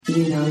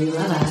You know you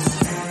love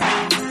us.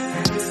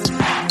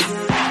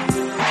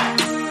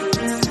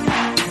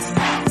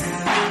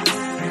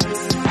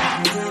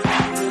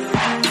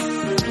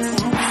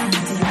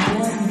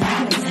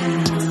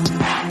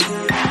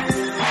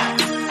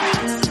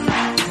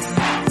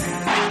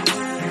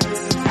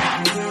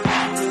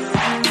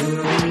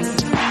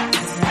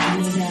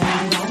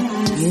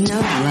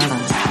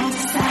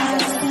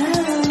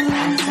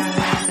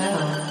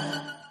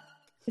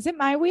 Is it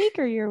my week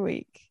or your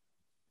week?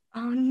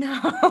 Oh,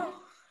 no.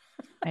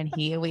 And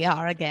here we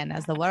are again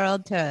as the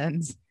world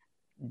turns.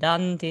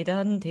 Dundee,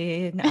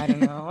 Dundee. I don't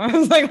know. I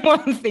was like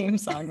one theme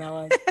song that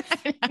was.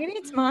 Maybe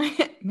it's mine.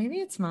 Maybe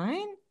it's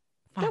mine.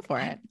 Go for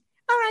it.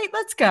 All right,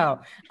 let's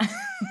go.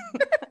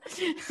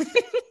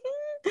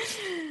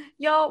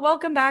 Y'all,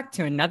 welcome back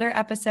to another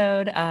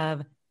episode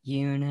of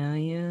You Know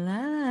You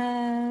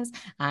Love Us.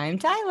 I'm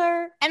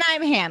Tyler. And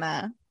I'm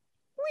Hannah.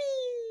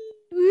 Whee!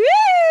 Woo!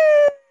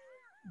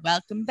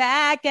 Welcome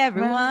back,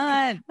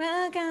 everyone.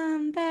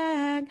 Welcome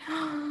back.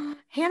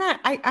 Hannah,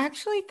 I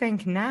actually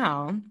think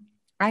now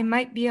I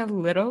might be a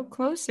little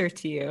closer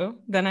to you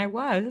than I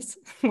was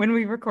when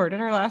we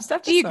recorded our last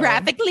episode.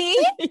 Geographically?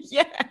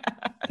 Yeah.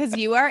 Because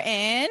you are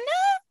in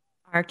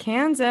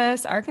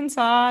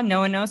Arkansas. No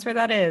one knows where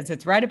that is.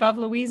 It's right above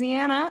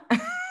Louisiana.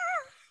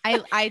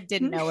 I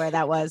didn't know where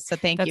that was, so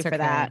thank you for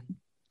that.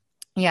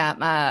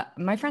 Yeah,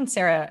 my friend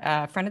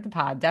Sarah, friend of the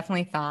pod,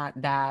 definitely thought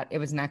that it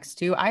was next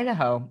to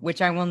Idaho,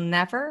 which I will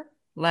never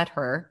let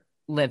her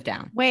live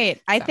down.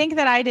 Wait, I think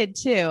that I did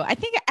too. I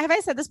think, have I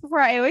said this before?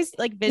 I always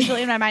like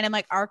visually in my mind, I'm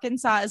like,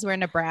 Arkansas is where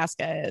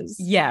Nebraska is.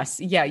 Yes.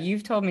 Yeah,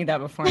 you've told me that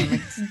before. I'm like,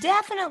 it's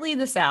definitely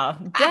the South.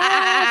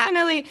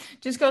 Definitely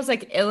just goes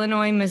like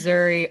Illinois,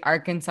 Missouri,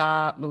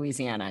 Arkansas,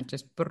 Louisiana.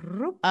 Just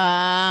nice.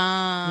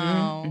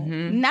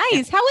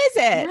 How is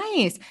it?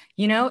 Nice.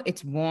 You know,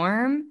 it's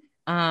warm.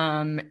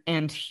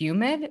 And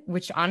humid,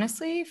 which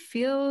honestly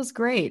feels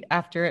great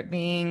after it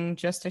being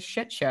just a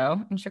shit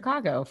show in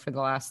Chicago for the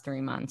last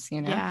 3 months,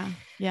 you know?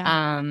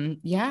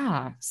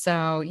 Yeah.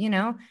 So, you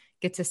know,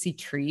 get to see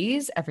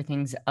trees.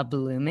 Everything's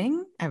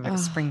blooming.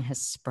 Spring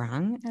has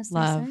sprung, as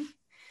they say.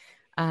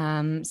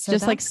 So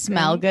just like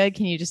smell good.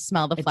 Can you just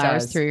smell the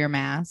flowers through your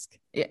mask?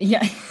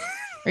 Yeah.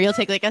 Or you'll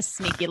take like a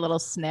sneaky little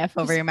sniff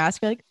over your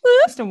mask. You're like,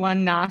 just a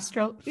one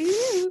nostril.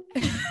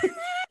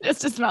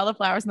 Just to smell the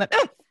flowers and then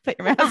put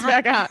your mask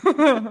back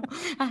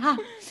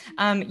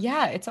on.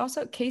 Yeah, it's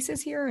also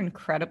cases here are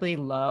incredibly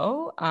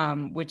low,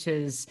 which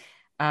is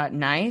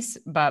nice.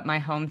 But my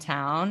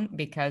hometown,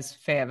 because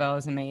Fayetteville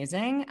is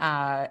amazing,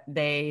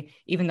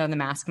 even though the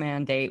mask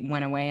mandate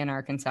went away in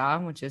Arkansas,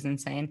 which is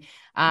insane,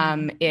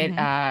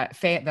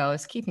 Fayetteville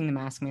is keeping the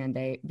mask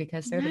mandate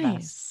because they're the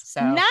best.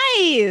 So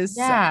nice.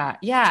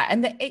 Yeah.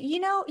 And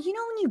you know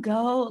when you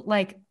go,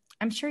 like,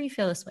 I'm sure you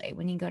feel this way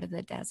when you go to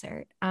the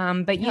desert.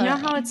 But you know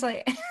how it's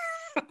like,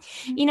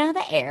 you know,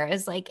 the air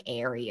is like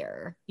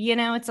airier, you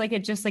know, it's like,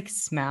 it just like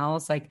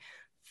smells like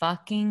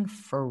fucking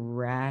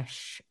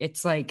fresh.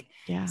 It's like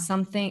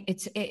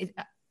something's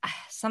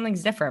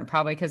different,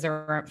 probably because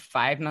there weren't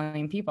 5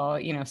 million people,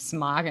 you know,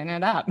 smogging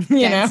it up,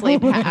 densely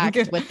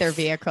packed with their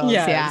vehicles.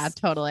 Yes. Yeah,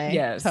 totally.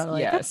 Yes.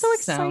 Totally. Yes. That's so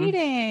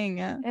exciting.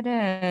 It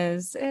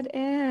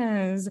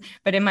is.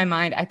 But in my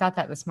mind, I thought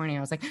that this morning. I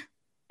was like,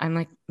 I'm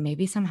like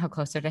maybe somehow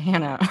closer to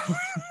Hannah.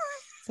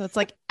 So it's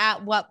like,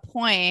 at what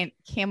point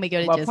can we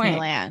go to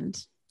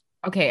Disneyland?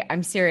 Okay,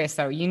 I'm serious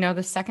though. You know,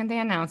 the second they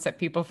announce that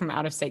people from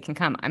out of state can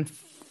come, I'm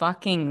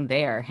fucking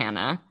there,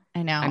 Hannah.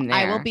 I know.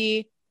 I will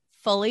be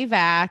fully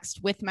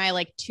vaxxed with my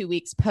like 2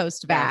 weeks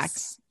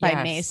post-vax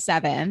by May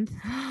 7th.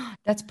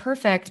 That's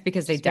perfect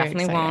because they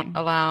definitely won't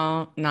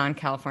allow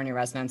non-California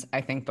residents,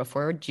 I think,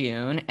 before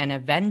June. And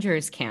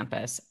Avengers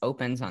Campus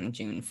opens on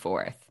June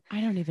 4th.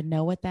 I don't even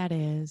know what that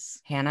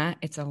is. Hannah,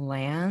 it's a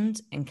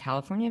land in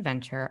California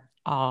Adventure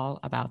all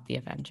about the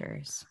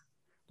Avengers.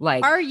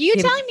 Like, are you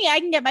telling me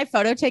I can get my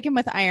photo taken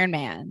with Iron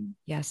Man?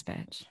 Yes,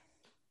 bitch.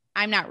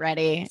 I'm not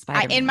ready.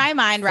 In my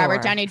mind,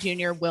 Robert Downey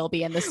Jr. will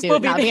be in the suit.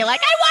 And I'll be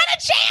like, I want a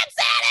chance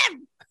at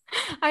him.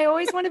 I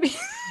always want to be.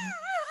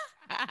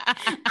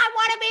 I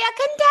want to be a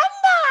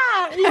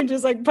contender. You're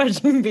just like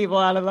pushing people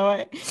out of the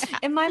way.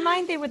 In my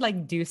mind, they would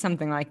like do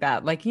something like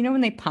that. Like, you know,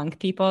 when they punk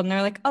people and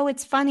they're like, oh,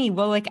 it's funny.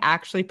 We'll like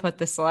actually put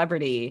the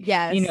celebrity.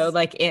 Yes. You know,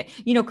 like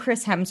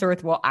Chris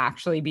Hemsworth will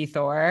actually be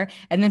Thor.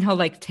 And then he'll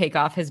like take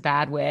off his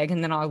bad wig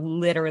and then I'll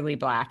literally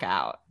black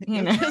out.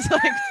 You know, just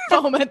like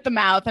foam at the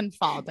mouth and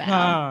fall down.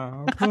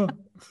 Oh, cool.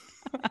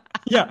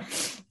 Yeah.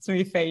 It's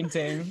me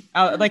fainting.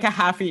 Like a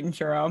half-eaten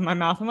churro in my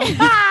mouth. I'm like,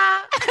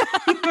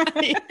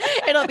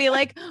 It'll be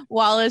like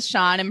Wallace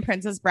Shawn and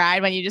Princess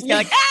Bride when you just go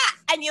like, ah!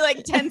 And you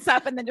like tense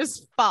up and then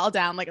just fall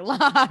down like a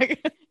log.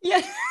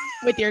 Yeah.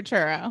 With your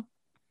churro.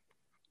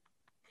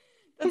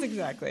 That's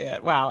exactly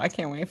it. Wow. I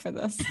can't wait for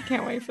this.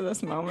 Can't wait for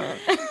this moment.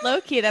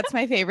 Low key, that's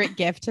my favorite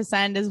gift to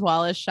send is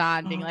Wallace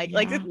Shawn being like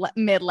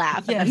mid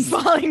laugh and then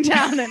falling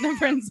down in The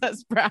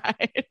Princess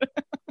Bride.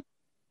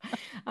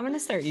 I'm going to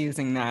start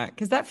using that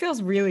because that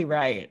feels really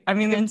right. I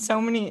mean, in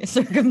so many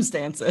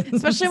circumstances.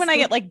 Especially when I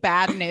get like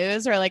bad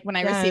news or like when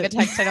I receive a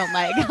text I don't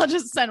like, I'll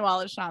just send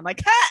Wallace Shawn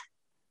like, ha!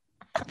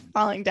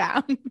 Falling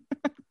down.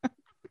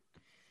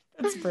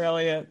 That's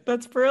brilliant.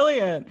 That's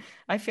brilliant.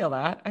 I feel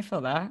that.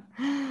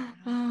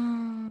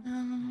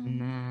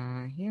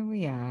 Here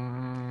we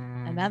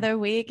are. Another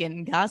week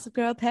in Gossip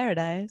Girl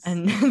Paradise.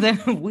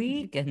 Another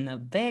week in the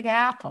Big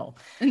Apple.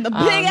 In the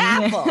Big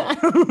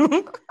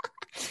Apple.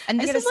 And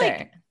this is say,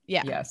 like,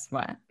 yeah. Yes.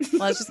 What?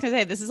 Well, I was just going to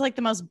say, this is like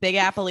the most Big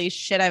Apple-y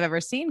shit I've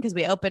ever seen because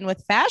we open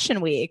with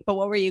Fashion Week. But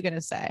what were you going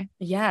to say?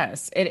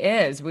 Yes, it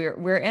is.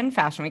 We're in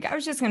Fashion Week. I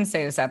was just going to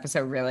say this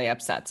episode really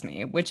upsets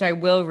me, which I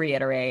will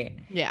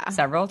reiterate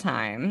several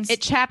times.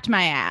 It chapped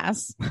my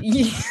ass.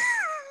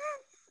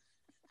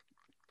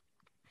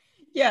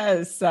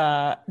 Yes,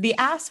 the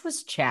ass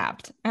was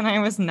chapped and I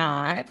was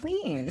not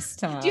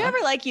pleased. Do you ever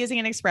like using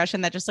an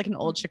expression that just like an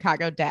old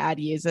Chicago dad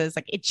uses?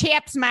 Like, it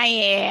chaps my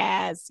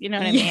ass. You know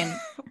what I mean?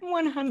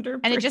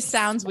 100%. And it just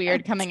sounds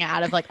weird coming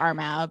out of like our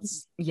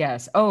mouths.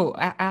 Yes. Oh,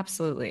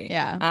 absolutely.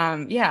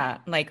 Yeah. Yeah.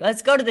 Like,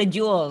 let's go to the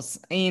Jewels,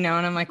 and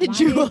I'm like,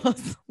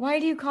 why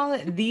do you call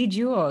it the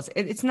Jewels?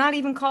 It's not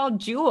even called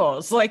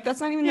Jewels. Like,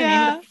 that's not even the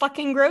name of the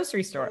fucking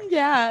grocery store.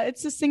 Yeah.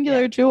 It's a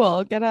singular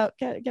jewel. Get out,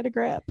 get a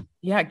grip.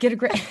 Yeah. Get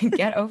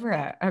over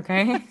it.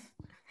 Okay.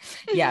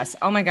 Yes.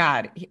 Oh my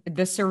God.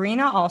 The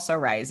Serena also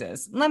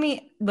rises.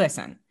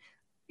 Listen.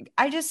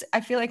 I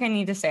feel like I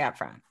need to say up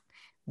front.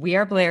 We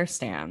are Blair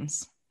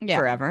stans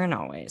forever and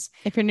always.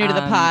 If you're new to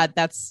the pod,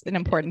 that's an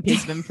important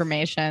piece of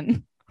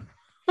information.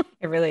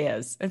 It really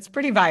is. It's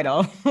pretty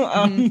vital.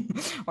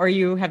 Or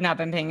you have not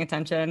been paying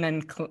attention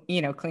and,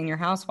 clean your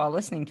house while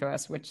listening to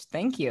us, which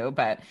thank you.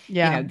 But,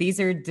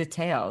 these are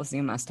details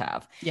you must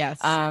have. Yes.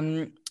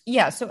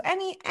 Yeah. So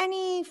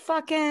any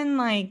fucking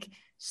like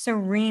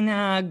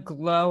Serena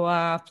glow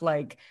up,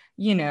 like,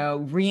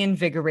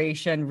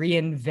 reinvigoration,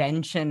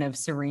 reinvention of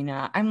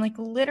Serena. I'm like,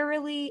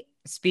 literally,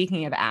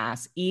 speaking of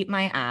ass, eat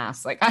my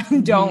ass. Like, I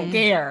don't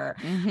care.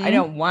 I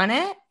don't want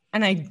it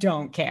and I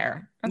don't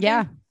care. Okay?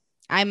 Yeah.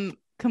 I'm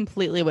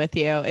completely with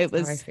you. It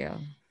That's how I feel.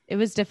 It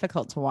was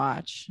difficult to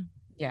watch.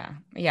 Yeah.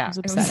 Yeah. It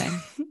was upsetting.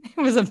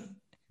 It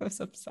was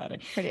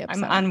upsetting. Pretty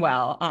upsetting. I'm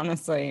unwell,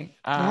 honestly.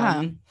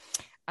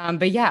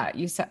 But yeah,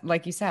 you said,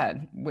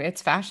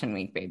 it's Fashion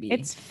Week, baby.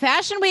 It's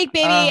Fashion Week,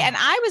 baby. And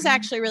I was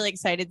actually really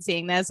excited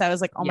seeing this. I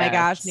was like, oh my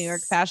gosh, New York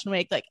Fashion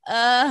Week. Like,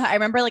 I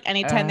remember like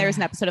anytime there was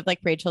an episode of like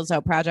Rachel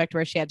Zoe Project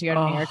where she had to go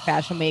to New York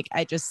Fashion Week,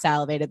 I just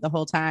salivated the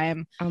whole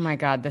time. Oh my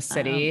God, the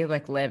city,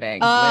 like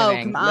living.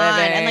 Come on.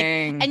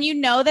 And you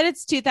know that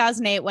it's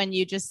 2008 when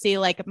you just see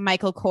like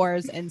Michael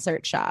Kors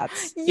insert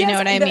shots. You know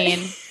what I mean?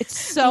 It's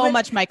so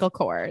much Michael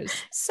Kors.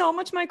 So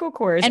much Michael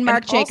Kors. And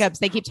Marc Jacobs.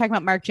 They keep talking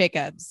about Marc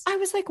Jacobs. I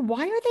was like,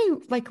 why are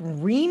they like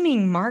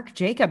reaming Marc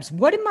Jacobs?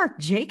 What did Marc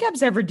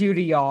Jacobs ever do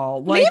to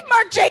y'all? Like, leave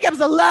Marc Jacobs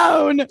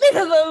alone. Leave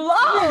him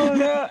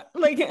alone.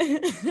 Like,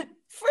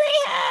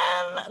 free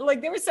him.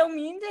 Like, they were so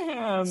mean to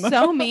him.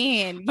 So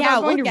mean. Yeah,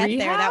 we'll get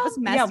there. That was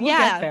messy. Yeah, we'll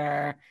get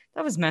there.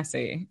 That was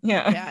messy.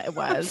 Yeah, it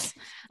was.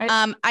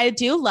 I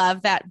do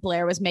love that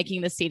Blair was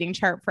making the seating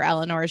chart for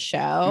Eleanor's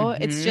show.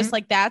 It's just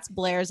like, that's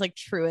Blair's like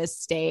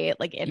truest state,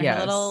 like in her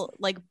little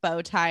like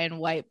bow tie and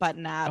white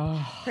button up.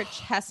 Her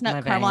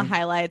chestnut caramel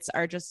highlights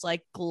are just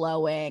like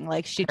glowing.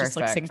 Like, she just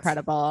looks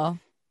incredible.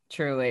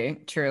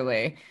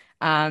 Truly.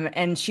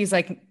 And she's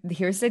like,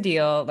 here's the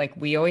deal. Like,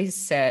 we always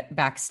sit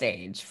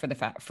backstage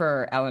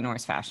for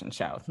Eleanor's fashion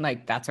show.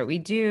 Like, that's what we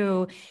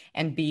do.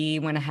 And B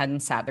went ahead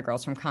and sat the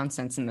girls from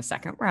Constance in the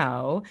second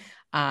row.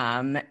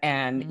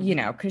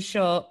 Cause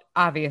she'll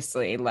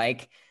obviously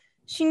like,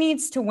 she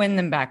needs to win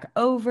them back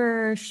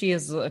over. She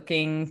is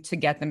looking to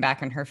get them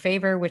back in her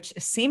favor, which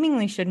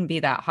seemingly shouldn't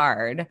be that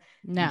hard.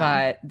 No,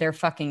 but they're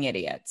fucking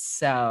idiots.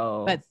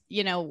 So, but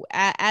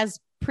as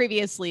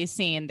previously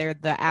seen, they're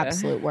the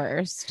absolute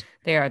worst.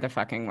 They are the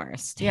fucking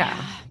worst. Yeah.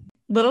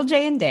 Little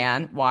Jay and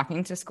Dan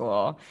walking to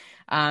school.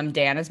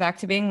 Dan is back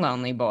to being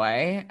lonely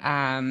boy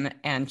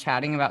and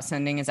chatting about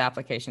sending his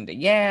application to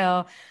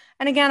Yale.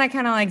 And again, I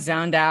kind of like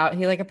zoned out.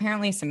 He like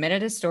apparently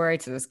submitted his story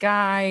to this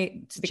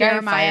guy, to the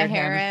Jeremiah guy who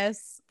fired Harris.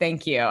 Him.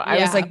 Thank you. I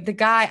was like, the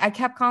guy, I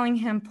kept calling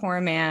him poor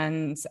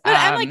man's. But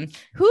I'm like,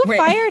 who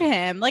fired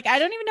him? Like, I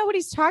don't even know what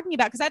he's talking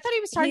about. Cause I thought he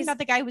was talking about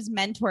the guy who was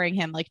mentoring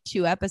him like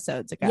 2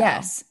 episodes ago.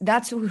 Yes.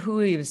 That's who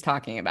he was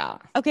talking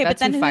about. Okay. But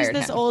then who's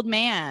this old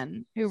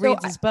man who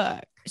reads his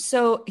book?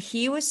 So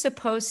he was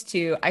supposed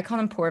to, I call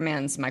him poor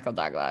man's Michael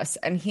Douglas.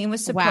 And he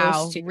was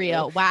supposed to.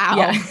 Wow.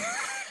 Yeah.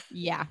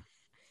 Yeah.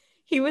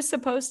 He was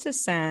supposed to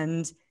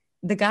send,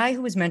 the guy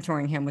who was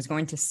mentoring him was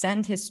going to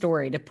send his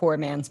story to poor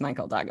man's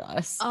Michael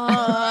Douglas.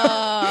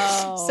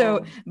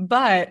 Oh.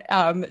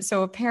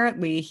 So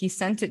apparently he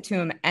sent it to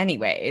him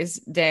anyways.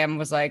 Dan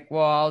was like,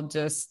 well, I'll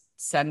just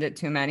send it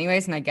to him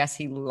anyways. And I guess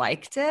he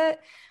liked it.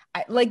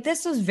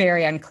 This was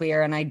very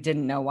unclear and I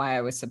didn't know why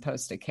I was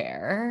supposed to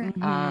care.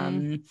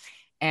 And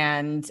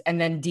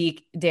then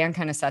Dan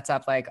kind of sets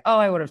up like, oh,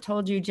 I would have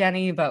told you,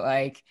 Jenny, but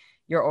like,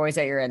 you're always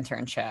at your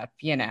internship,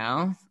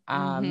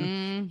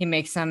 He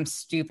makes some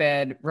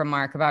stupid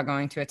remark about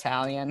going to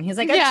Italian. He's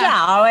like,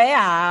 ciao,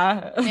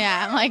 yeah.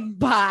 Yeah, I'm like,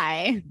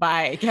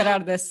 bye, get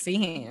out of this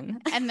scene.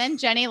 And then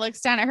Jenny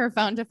looks down at her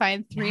phone to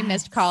find 3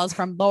 missed calls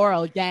from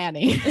Laurel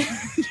Yanny.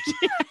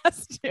 She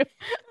has to.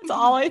 That's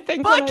all I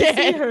think when I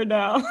see her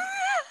now.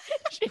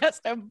 She has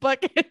to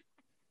book it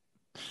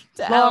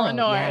to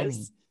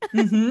Eleanor's.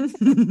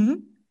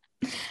 And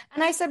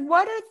I said,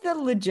 what are the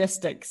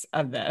logistics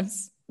of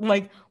this?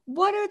 Like,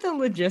 what are the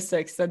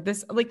logistics of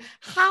this? Like,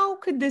 how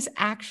could this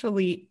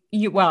actually,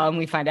 and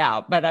we find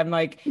out, but I'm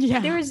like,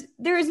 there's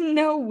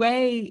no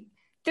way,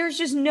 there's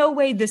just no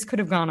way this could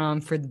have gone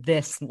on for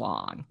this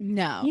long.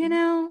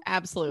 No,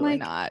 absolutely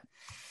not.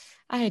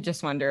 I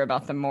just wonder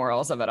about the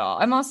morals of it all.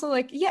 I'm also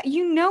like,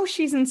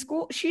 she's in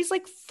school. She's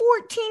like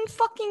 14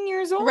 fucking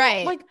years old.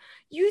 Right. Like,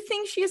 you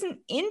think she has an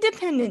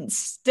independent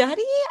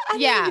study? I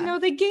didn't even know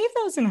they gave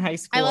those in high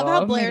school. I love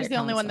how Blair's the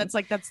only one that's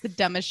like, that's the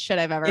dumbest shit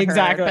I've ever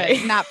heard.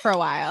 But not for a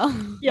while.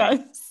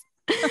 Yes.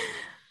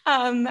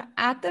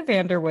 At the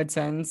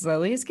Vanderwoodsons,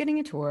 Lily is getting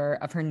a tour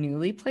of her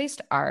newly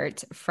placed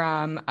art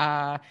from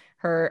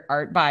her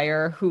art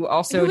buyer who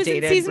also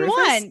dated in season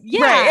Rufus. 1.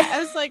 Yeah. Right. I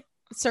was like,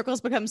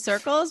 circles become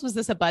circles. Was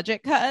this a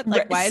budget cut?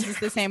 Like, why is this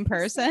the same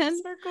person?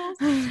 Circles.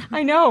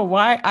 I know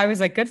why. I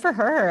was like, good for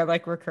her.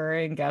 Like,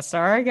 recurring guest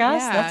star, I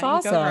guess. Yeah, that's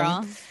awesome.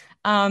 Go,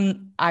 girl.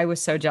 I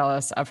was so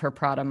jealous of her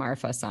Prada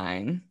Marfa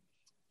sign.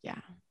 Yeah.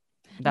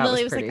 That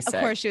Lily was like, sick. of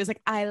course, she was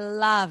like, I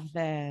love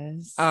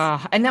this.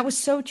 And that was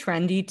so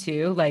trendy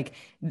too. Like,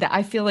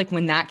 I feel like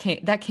when that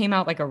came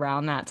out like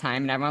around that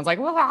time, and everyone's like,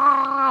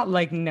 well,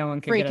 like no one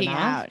could freaking get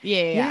enough. Out.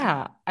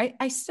 Yeah.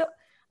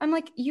 I'm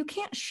like, you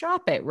can't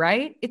shop it,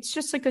 right? It's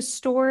just like a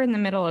store in the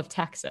middle of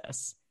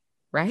Texas,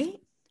 right?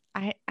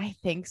 I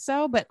think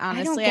so, but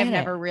honestly, I've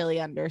never really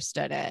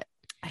understood it.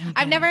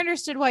 I've never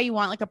understood why you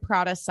want like a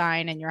Prada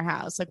sign in your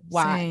house. Like,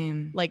 why?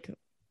 Same. Like,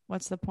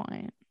 what's the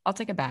point? I'll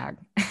take a bag.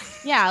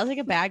 Yeah, I'll take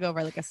a bag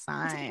over like a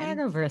sign. I'll take a bag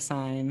over a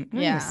sign.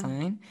 Yeah. A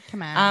sign.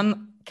 Come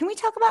on. Can we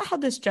talk about how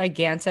this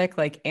gigantic,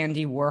 like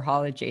Andy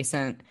Warhol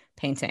adjacent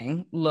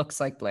painting looks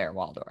like Blair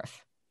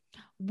Waldorf?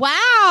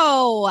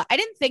 Wow. I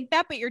didn't think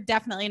that, but you're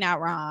definitely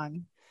not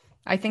wrong.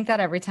 I think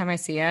that every time I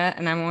see it,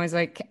 and I'm always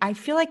like, I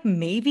feel like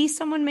maybe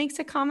someone makes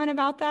a comment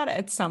about that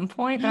at some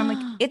point, but I'm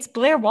like, it's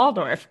Blair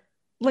Waldorf.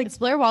 Like, it's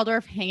Blair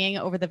Waldorf hanging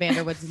over the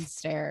Vanderwoodsons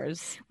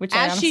stairs, which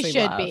as she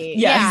should love. be.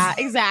 Yes.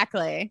 Yeah,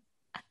 exactly.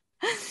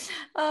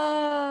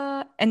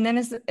 And then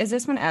is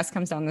this when S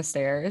comes down the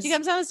stairs? She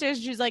comes down the stairs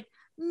and she's like,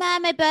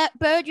 Mom, I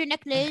borrowed your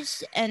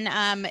necklace.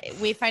 And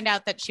we find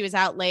out that she was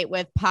out late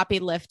with Poppy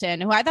Lipton,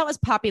 who I thought was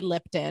Poppy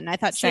Lipton. I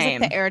thought she was like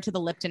the heir to the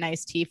Lipton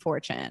iced tea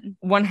fortune.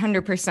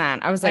 100%.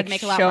 I was like,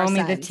 show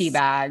me the tea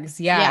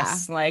bags.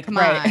 Yes. Yeah, like, come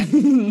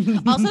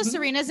on. Also,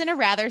 Serena's in a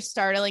rather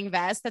startling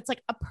vest that's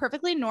like a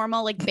perfectly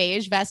normal, like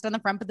beige vest on the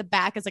front, but the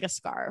back is like a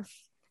scarf.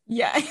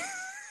 Yeah.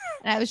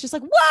 And I was just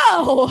like,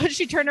 whoa.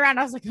 She turned around.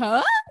 I was like,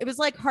 huh? It was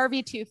like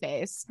Harvey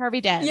Two-Face.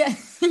 Harvey Dent. Yeah.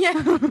 Yeah.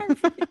 Harvey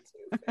Two-Face.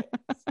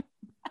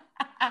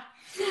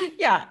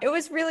 Yeah, it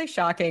was really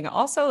shocking.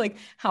 Also, like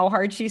how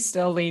hard she's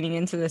still leaning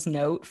into this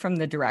note from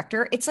the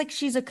director. It's like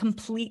she's a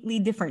completely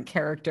different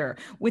character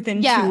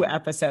within 2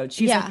 episodes.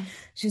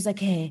 She's like,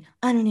 hey,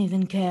 I don't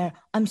even care.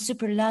 I'm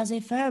super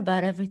laissez-faire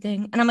about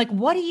everything. And I'm like,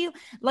 what do you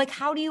like?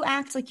 How do you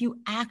act like you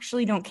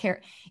actually don't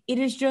care? It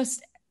is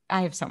just,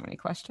 I have so many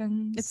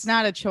questions. It's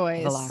not a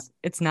choice.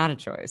 It's not a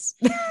choice.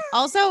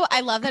 Also,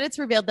 I love that it's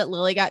revealed that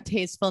Lily got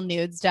tasteful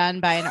nudes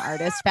done by an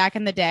artist back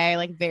in the day,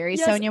 like very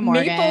Sonia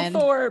Morgan.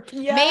 Mapplethorpe.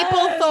 Yes.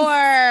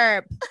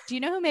 Mapplethorpe. Do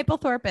you know who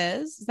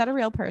Mapplethorpe is? Is that a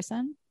real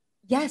person?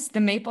 Yes, the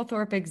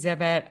Mapplethorpe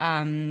exhibit.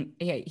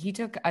 He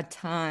took a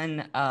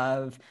ton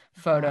of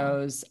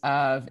photos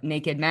of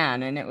naked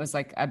men, and it was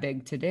like a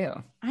big to-do.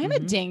 I am a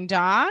ding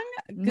dong.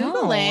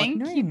 Googling.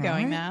 No, keep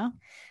going now.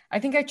 I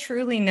think I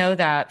truly know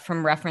that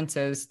from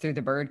references through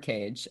The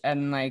Birdcage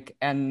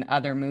and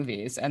other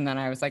movies. And then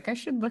I was like, I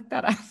should look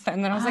that up.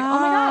 And then I was like, oh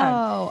my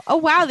God. Oh,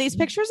 wow. These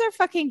pictures are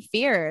fucking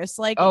fierce.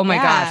 Like, oh my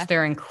gosh,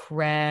 they're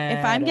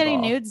incredible. If I'm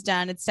getting nudes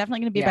done, it's definitely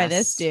going to be by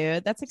this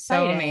dude. That's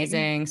exciting. So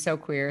amazing. So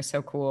queer.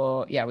 So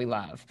cool. Yeah, we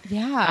love.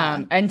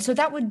 Yeah. And so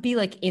that would be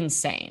like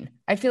insane.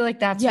 I feel like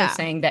that's her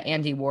saying that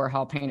Andy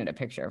Warhol painted a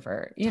picture of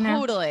her, you know?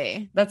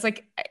 Totally. That's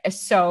like,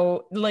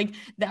 so like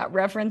that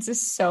reference is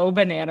so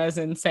bananas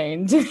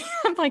insane to me.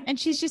 I'm like, and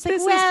she's just like,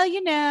 well,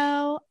 you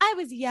know, I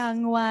was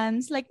young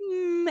once, like,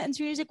 and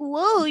she's like,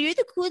 whoa, you're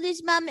the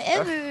coolest mom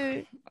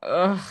ever.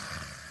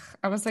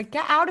 I was like,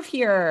 get out of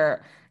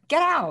here.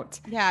 Get out.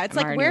 Yeah, it's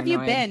like, where have you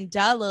been?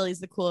 Duh, Lily's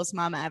the coolest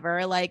mom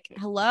ever. Like,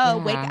 hello,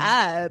 wake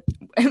up.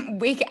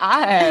 Wake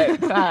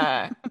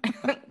up.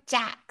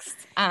 Jax.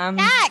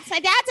 Jax, my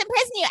dad's in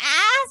prison, you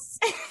ass.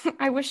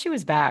 I wish she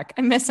was back.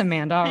 I miss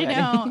Amanda already.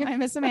 I know. I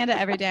miss Amanda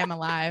every day I'm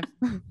alive.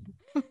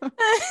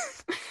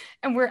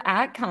 And we're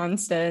at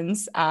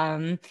Constance.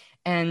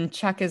 And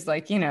Chuck is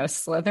like, you know,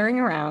 slithering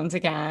around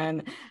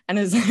again. And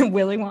is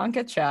Willy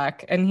Wonka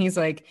Chuck. And he's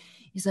like,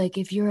 he's like,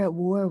 if you're at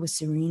war with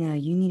Serena,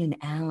 you need an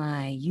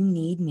ally. You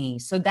need me.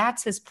 So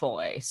that's his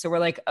ploy. So we're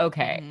like,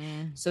 okay,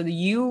 so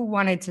you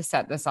wanted to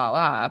set this all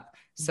up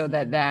so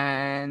that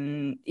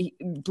then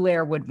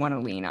Blair would want to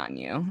lean on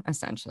you,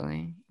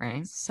 essentially,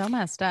 right? So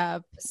messed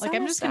up. So like,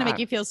 I'm just going to up. make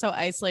you feel so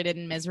isolated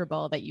and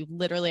miserable that you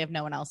literally have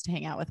no one else to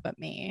hang out with but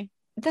me.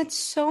 That's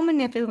so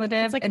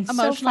manipulative. It's like and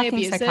emotionally so fucking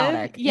abusive.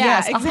 psychotic. Yeah,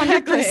 yes,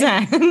 exactly.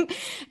 100%.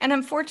 And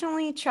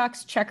unfortunately,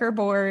 Chuck's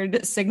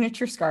checkerboard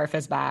signature scarf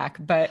is back,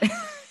 but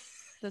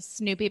the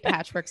Snoopy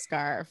patchwork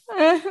scarf,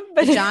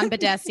 the John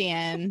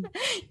Badessian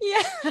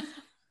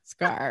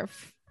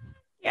scarf.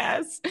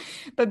 Yes,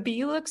 but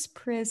B looks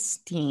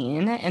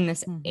pristine in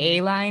this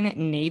A-line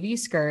navy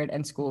skirt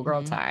and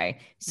schoolgirl tie,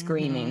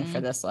 screaming for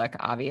this look,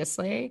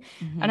 obviously.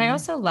 And I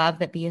also love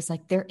that B is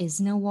like, there is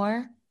no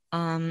war.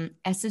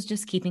 S is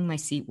just keeping my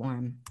seat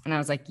warm. And I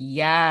was like,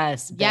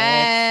 yes, bitch.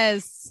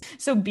 Yes.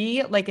 So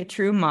B, like a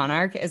true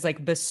monarch, is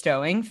like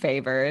bestowing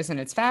favors, and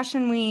it's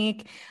Fashion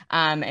Week.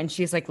 And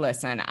she's like,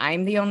 listen,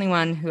 I'm the only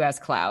one who has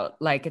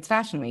clout. Like, it's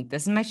Fashion Week.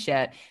 This is my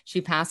shit.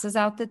 She passes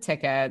out the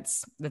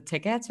tickets. The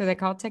tickets? Are they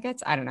called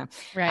tickets? I don't know.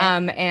 Right.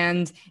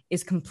 And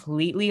is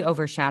completely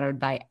overshadowed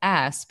by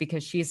S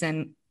because she's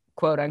in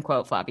quote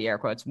unquote floppy air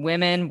quotes,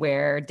 women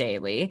wear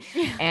daily.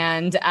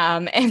 And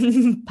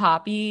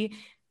Poppy,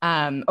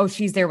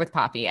 she's there with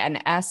Poppy,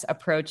 and S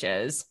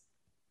approaches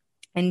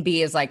and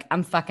B is like,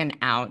 I'm fucking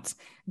out.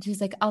 And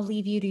she's like, I'll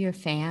leave you to your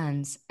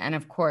fans. And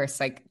of course,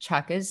 like,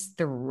 Chuck is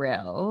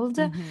thrilled.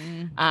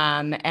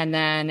 And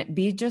then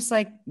B just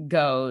like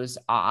goes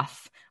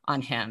off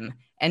on him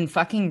and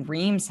fucking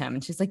reams him.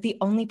 And she's like, the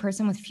only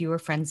person with fewer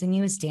friends than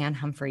you is Dan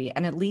Humphrey.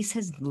 And at least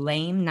his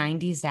lame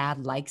 90s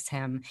dad likes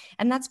him.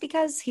 And that's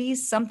because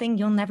he's something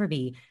you'll never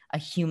be, a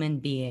human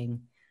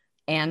being.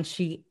 And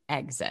she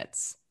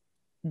exits.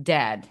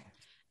 Dead.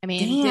 I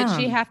mean, did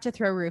she have to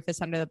throw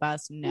Rufus under the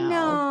bus?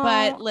 No.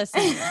 But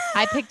listen,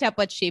 I picked up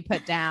what she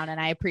put down and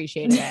I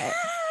appreciated it.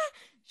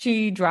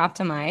 She dropped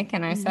a mic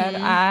and I said,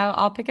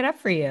 I'll pick it up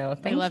for you.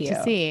 Thank you. Love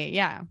to see.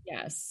 Yeah.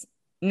 Yes.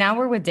 Now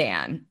we're with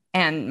Dan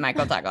and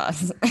Michael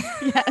Douglas.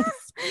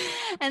 Yes.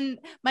 And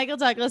Michael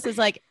Douglas is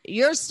like,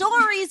 your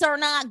stories are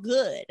not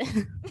good.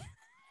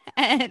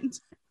 And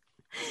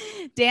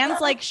Dan's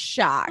like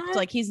shocked.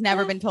 Like, he's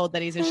never been told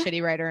that he's a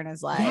shitty writer in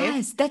his life.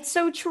 Yes, that's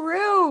so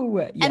true.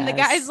 And the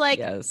guy's like,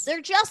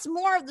 they're just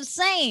more of the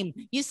same.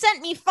 You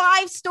sent me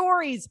 5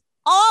 stories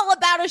all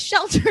about a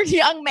sheltered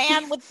young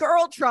man with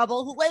girl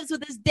trouble who lives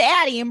with his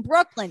daddy in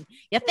Brooklyn.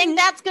 You think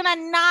that's going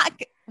to knock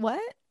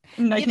what?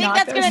 You think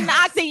that's going to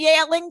knock the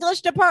Yale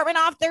English department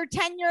off their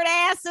tenured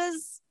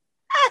asses?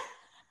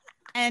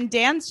 And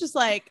Dan's just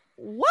like,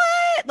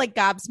 what? Like,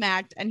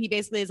 gobsmacked. And he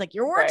basically is like,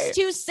 your work's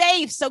too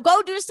safe, so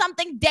go do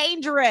something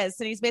dangerous.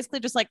 And he's basically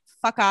just like,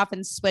 fuck off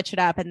and switch it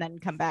up and then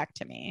come back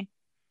to me.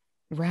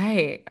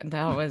 Right.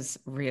 That was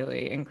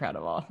really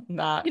incredible.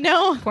 That,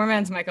 poor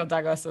man's Michael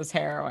Douglas was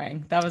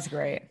harrowing. That was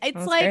great.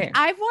 It's like, great.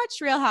 I've watched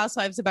Real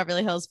Housewives of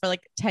Beverly Hills for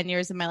like 10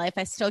 years of my life.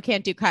 I still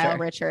can't do Kyle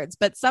Richards,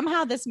 but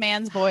somehow this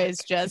man's voice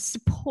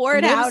just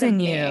poured out in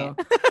you.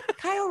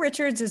 Kyle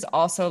Richards is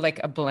also like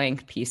a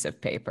blank piece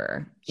of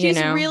paper.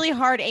 She's really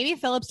hard. Amy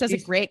Phillips does a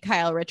great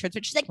Kyle Richards,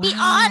 but she's like, be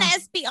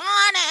honest.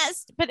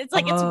 But it's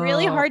like, it's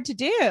really hard to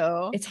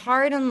do. It's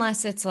hard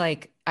unless it's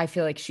like, I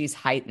feel like she's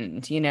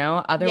heightened,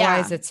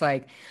 Otherwise it's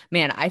like,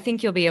 man, I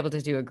think you'll be able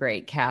to do a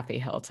great Kathy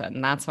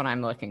Hilton. That's what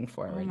I'm looking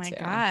forward to. Oh my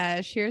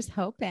gosh. Here's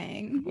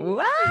hoping.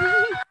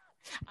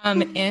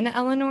 In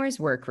Eleanor's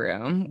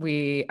workroom,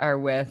 we are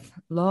with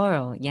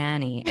Laurel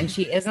Yanny, and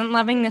she isn't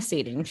loving the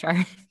seating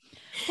chart.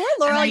 Poor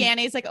Laurel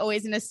Yanny's like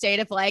always in a state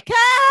of like,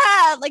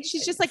 like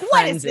she's just like, Frenzy.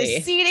 What is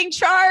this seating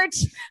chart?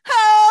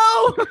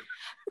 Oh,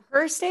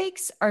 her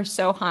stakes are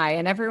so high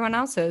and everyone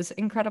else's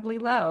incredibly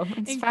low.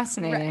 It's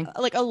fascinating.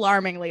 Like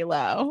alarmingly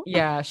low.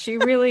 Yeah, she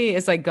really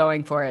is like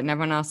going for it. And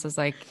everyone else is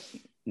like,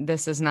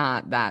 this is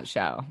not that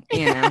show.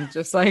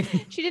 Just like.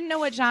 She didn't know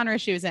what genre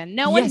she was in.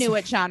 No one knew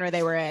what genre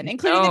they were in,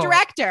 including the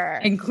director.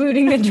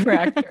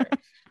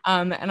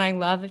 And I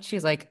love that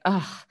she's like,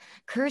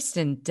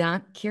 Kirsten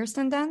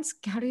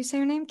Dunst. How do you say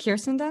her name?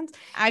 Kirsten Dunst?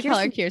 I call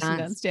her Kirsten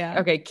Dunst. Yeah.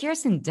 Okay.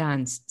 Kirsten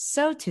Dunst.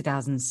 So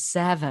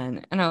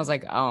 2007. And I was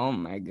like, oh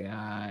my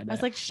God. I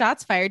was like,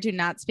 shots fired. Do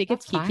not speak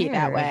of Kiki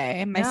that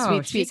way. My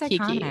sweet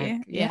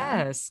Kiki.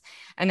 Yes.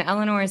 And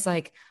Eleanor is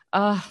like,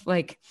 she's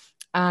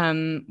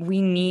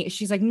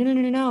like,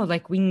 no.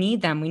 Like, we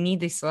need them. We need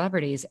these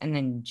celebrities. And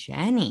then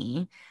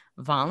Jenny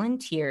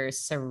volunteers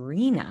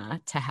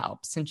Serena to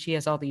help since she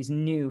has all these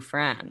new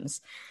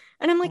friends.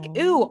 And I'm like,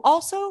 ooh,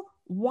 also,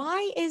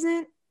 why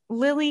isn't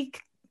Lily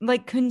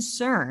like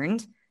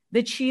concerned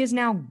that she is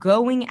now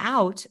going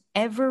out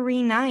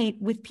every night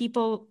with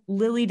people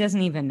Lily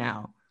doesn't even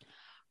know?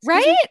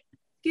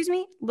 Excuse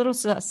me? Little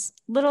sus.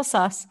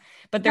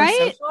 But they're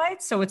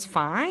socialites, so it's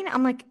fine.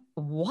 I'm like,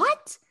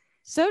 what?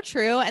 So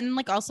true. And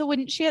like, also,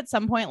 wouldn't she at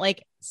some point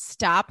like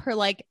stop her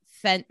like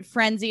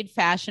frenzied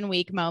fashion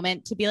week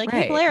moment to be like,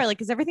 hey, Blair,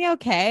 like, is everything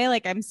okay?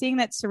 Like, I'm seeing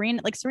that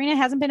Serena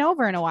hasn't been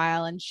over in a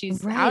while and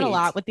she's out a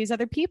lot with these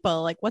other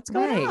people. Like, what's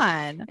going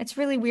on? It's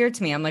really weird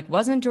to me. I'm like,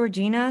 wasn't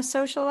Georgina a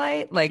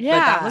socialite? Like, but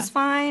that was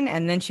fine.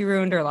 And then she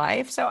ruined her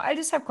life. So I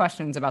just have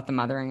questions about the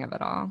mothering of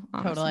it all.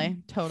 Honestly.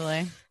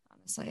 Totally.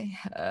 Honestly.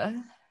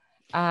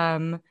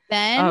 Then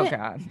oh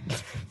God.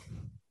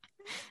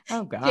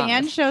 Oh God.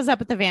 Dan shows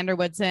up at the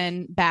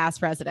Vanderwoodson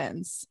Bass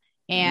residence.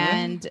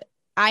 And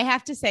I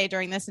have to say,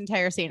 during this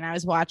entire scene, I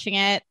was watching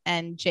it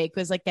and Jake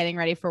was like getting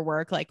ready for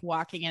work, like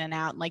walking in and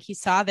out. And like he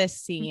saw this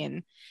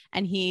scene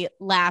and he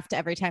laughed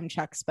every time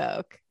Chuck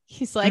spoke.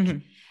 He's like,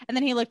 and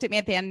then he looked at me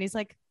at the end and he's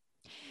like,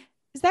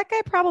 is that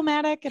guy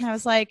problematic? And I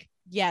was like,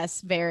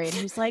 yes, very. And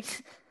he's like,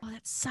 oh,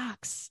 that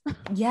sucks.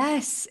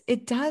 Yes,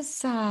 it does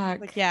suck.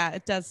 Like, yeah,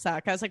 it does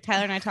suck. I was like,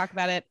 Tyler and I talk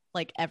about it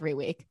like every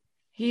week.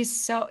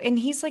 He's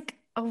like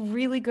a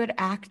really good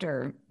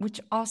actor,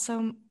 which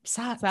also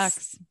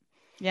sucks.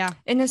 Yeah.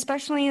 And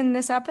especially in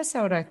this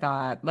episode, I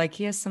thought like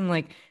he has some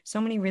like so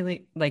many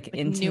really like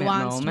intimate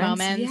nuanced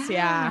moments.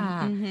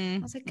 Yeah. I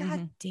was like,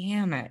 God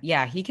damn it.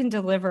 Yeah. He can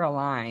deliver a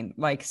line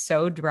like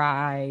so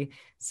dry.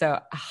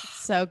 So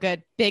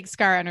good. Big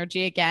scar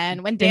energy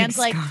again. When Dan's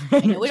like,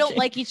 I know we don't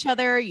like each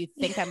other. You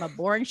think I'm a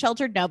boring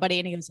sheltered nobody.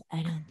 And he goes,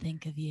 I don't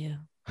think of you.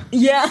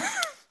 Yeah.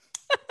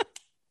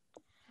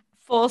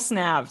 Full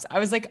snaps. I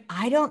was like,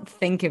 I don't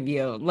think of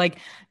you. Like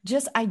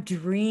just, I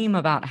dream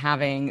about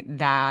having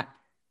that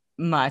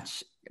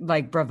much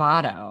like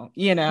bravado,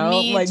 you know?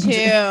 Me like,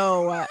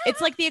 too.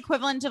 It's like the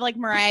equivalent of like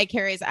Mariah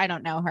Carey's I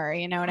Don't Know Her.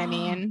 You know what I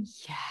mean?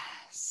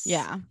 Yes.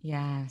 Yeah.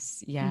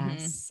 Yes.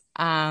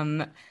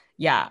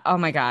 Yeah. Oh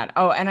my God.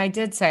 Oh, and I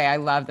did say I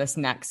love this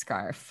neck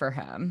scarf for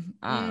him.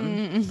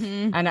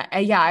 And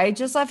I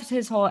just loved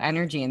his whole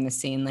energy in the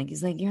scene. Like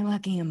he's like, you're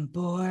lucky I'm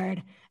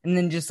bored. And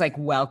then just like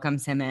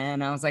welcomes him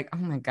in. I was like, oh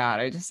my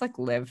God, I just like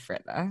live for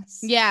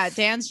this. Yeah.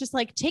 Dan's just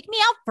like, take me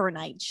out for a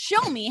night.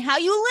 Show me how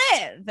you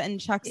live. And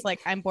Chuck's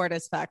like, I'm bored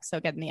as fuck. So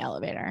get in the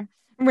elevator.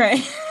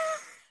 Right.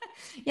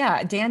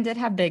 Yeah. Dan did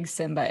have big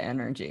Simba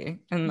energy.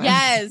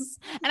 Yes.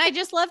 And I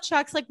just love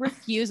Chuck's like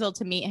refusal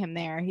to meet him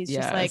there. He's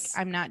just like,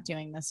 I'm not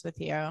doing this with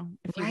you.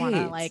 If you want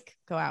to like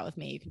go out with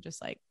me, you can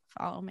just like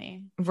follow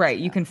me. Right.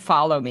 So. You can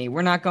follow me.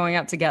 We're not going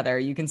out together.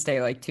 You can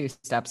stay like 2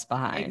 steps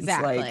behind.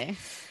 Exactly. Like,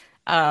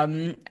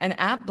 and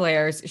at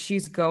Blair's,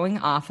 she's going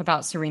off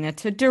about Serena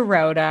to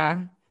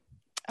Dorota.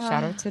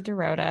 Shout out to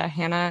Dorota.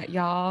 Hannah,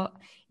 y'all,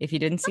 if you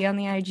didn't see on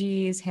the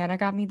IGs, Hannah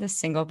got me the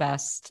single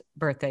best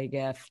birthday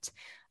gift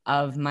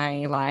of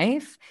my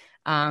life.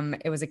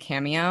 It was a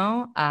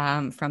cameo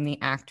from the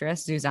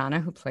actress Susanna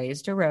who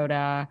plays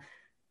Dorota.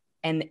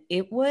 And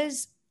it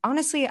was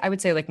honestly, I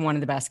would say like one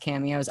of the best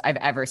cameos I've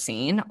ever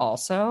seen.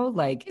 Also,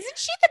 like, isn't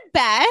she the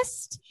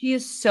best? She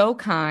is so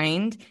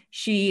kind.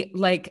 She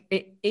like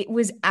it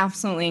was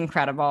absolutely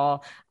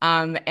incredible.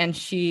 And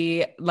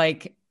she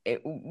like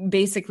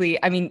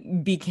basically, I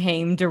mean,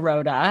 became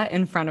Dorota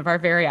in front of our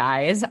very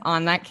eyes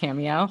on that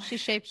cameo. She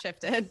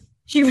shapeshifted.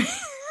 She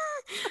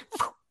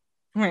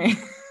right.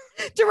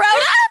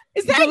 Dorota?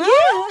 Is that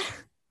you?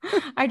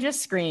 I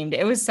just screamed.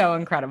 It was so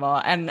incredible.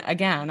 And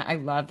again, I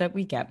love that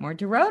we get more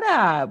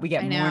Dorota. We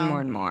get more and more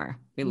and more.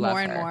 We love her.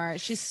 More and more.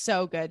 She's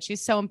so good.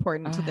 She's so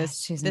important to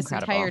this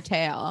incredible. Entire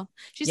tale.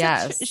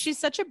 She's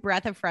such a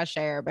breath of fresh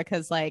air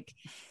because like,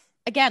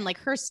 again, like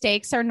her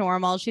stakes are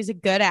normal. She's a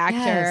good actor.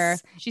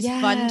 Yes. She's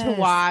fun to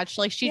watch.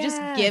 Like she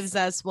just gives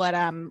us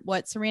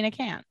what Serena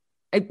can't.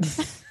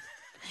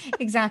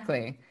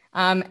 Exactly.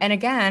 And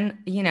again,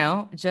 you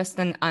know, just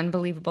an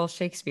unbelievable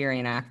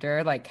Shakespearean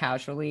actor, like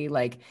casually,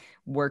 like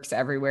works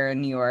everywhere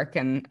in New York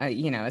and,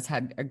 you know, has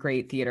had a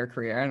great theater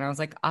career. And I was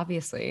like,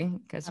 obviously,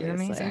 because you're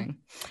amazing.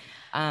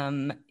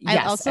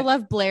 I also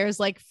love Blair's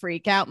like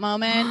freak out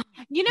moment.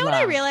 You know what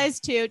I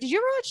realized too? Did you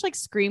ever watch like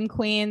Scream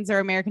Queens or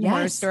American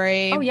Horror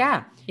Story? Oh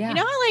yeah. Yeah. You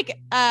know how like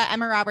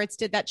Emma Roberts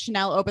did that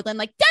Chanel Oberlin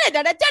like da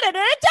da da da da da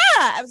da.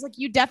 I was like,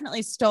 you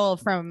definitely stole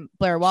from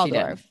Blair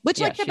Waldorf, which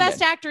like the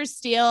best actors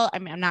steal. I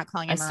mean, I'm not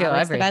calling Emma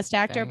Roberts the best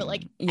actor, but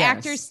like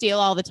actors steal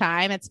all the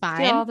time. It's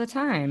fine. Steal all the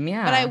time.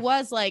 Yeah. But I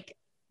was like,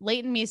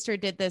 Leighton Meester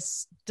did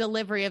this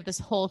delivery of this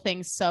whole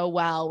thing so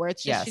well, where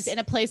it's just she's in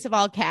a place of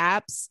all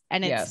caps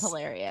and it's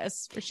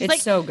hilarious. She's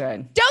like, so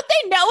good. Don't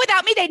they know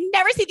without me they'd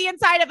never see the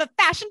inside of a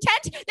fashion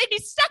tent? They'd be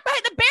stuck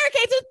behind the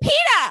barricades with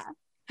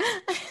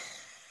PETA.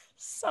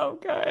 So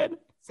good.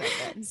 So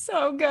good.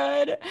 So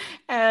good.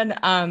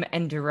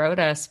 And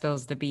Dorota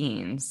spills the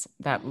beans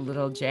that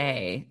little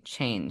J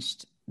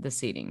changed the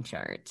seating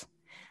chart.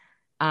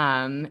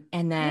 And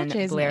then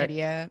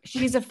Blair,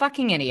 she's a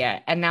fucking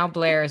idiot. And now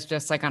Blair is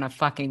just like on a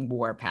fucking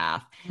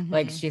warpath. Mm-hmm.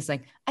 Like, she's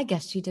like, I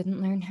guess she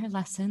didn't learn her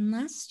lesson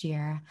last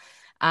year.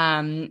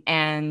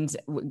 And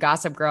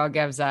Gossip Girl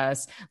gives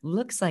us,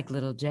 looks like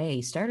little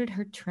J started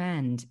her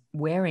trend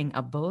wearing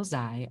a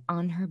bullseye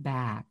on her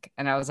back.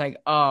 And I was like,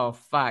 oh,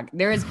 fuck.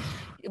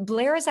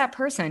 Blair is that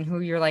person who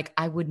you're like,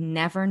 I would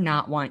never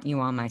not want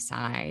you on my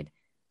side.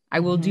 I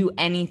will do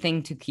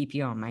anything to keep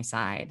you on my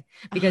side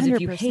because 100%.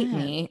 If you hate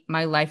me,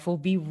 my life will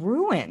be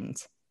ruined.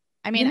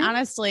 I mean,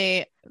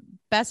 honestly,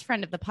 best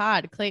friend of the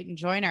pod, Clayton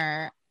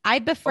Joyner, I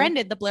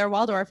befriended the Blair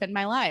Waldorf in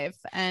my life,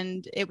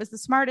 and it was the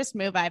smartest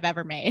move I've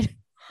ever made.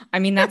 I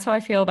mean, that's how I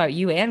feel about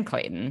you and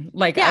Clayton.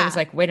 Like, I was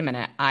like, wait a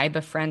minute. I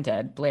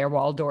befriended Blair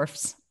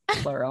Waldorf's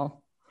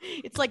plural.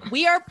 It's like,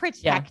 we are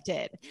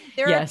protected.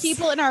 There are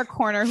people in our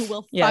corner who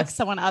will fuck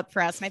someone up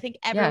for us. And I think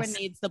everyone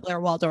needs the Blair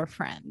Waldorf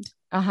friend.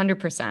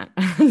 100%.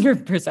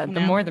 100%. The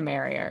more, the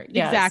merrier.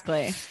 Yes.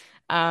 Exactly.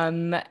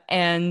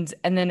 And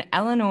then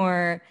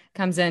Eleanor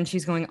comes in.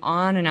 She's going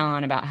on and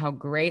on about how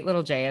great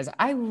little Jay is.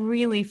 I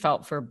really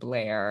felt for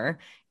Blair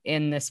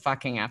in this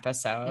fucking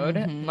episode.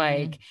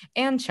 Like,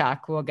 and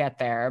Chuck, we'll get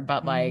there,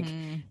 but like,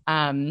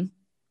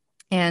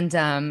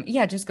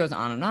 just goes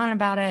on and on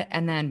about it.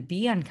 And then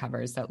B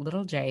uncovers that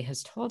little Jay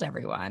has told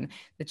everyone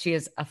that she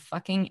is a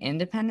fucking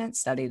independent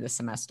study this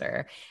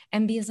semester.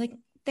 And B is like,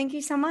 thank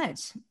you so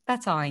much.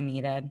 That's all I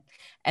needed.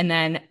 And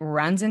then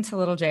runs into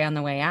little Jay on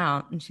the way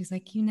out. And she's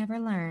like, you never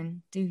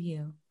learn, do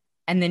you?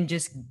 And then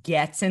just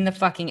gets in the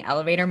fucking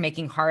elevator,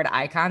 making hard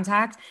eye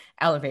contact.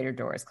 Elevator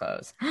doors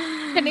close.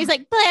 And he's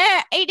like,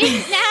 Blair, I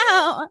didn't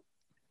know.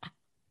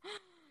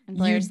 And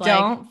Blair's you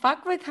don't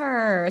fuck with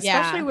her,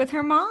 especially with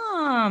her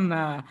mom.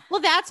 Well,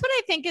 that's what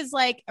I think is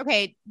like,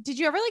 okay, did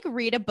you ever like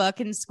read a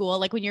book in school?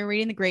 Like when you're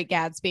reading The Great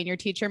Gatsby and your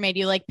teacher made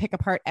you like pick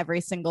apart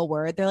every single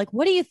word. They're like,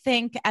 what do you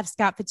think F.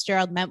 Scott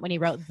Fitzgerald meant when he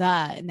wrote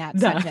the in that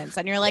sentence?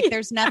 And you're like,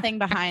 there's nothing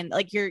behind,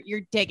 like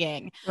you're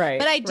digging. Right.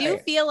 But I do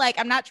feel like,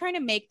 I'm not trying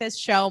to make this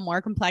show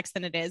more complex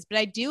than it is, but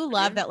I do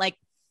love that like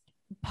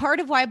part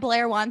of why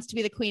Blair wants to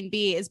be the queen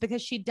bee is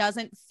because she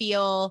doesn't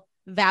feel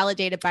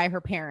validated by her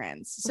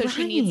parents, so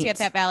she needs to get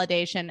that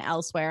validation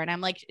elsewhere. And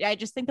I'm like, I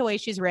just think the way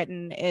she's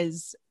written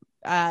is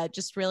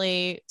just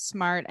really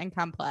smart and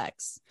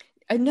complex.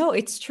 No,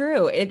 it's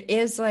true. It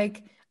is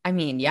like, I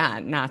mean,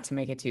 not to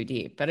make it too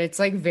deep, but it's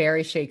like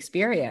very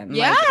Shakespearean.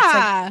 Yeah. Like, it's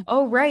like,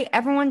 oh right,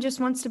 everyone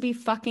just wants to be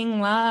fucking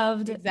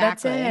loved. Exactly.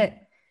 That's it.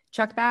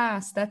 Chuck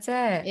Bass, that's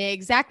it.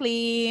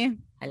 Exactly.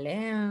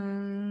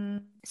 Hello.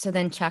 So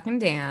then Chuck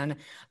and Dan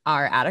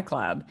are at a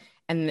club,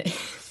 and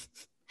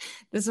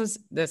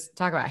this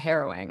talk about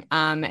harrowing.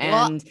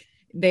 And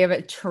they have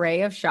a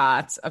tray of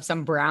shots of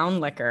some brown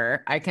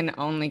liquor. I can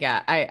only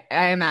get, I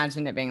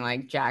imagine it being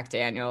like Jack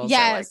Daniels.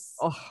 Yes.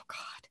 Like, oh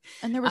God.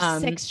 And there were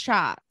 6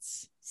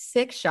 shots.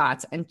 6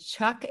 shots. And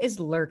Chuck is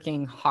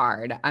lurking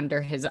hard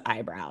under his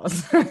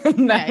eyebrows. He's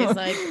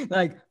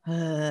like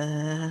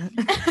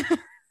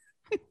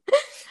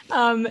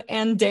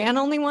and Dan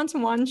only wants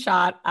 1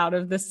 shot out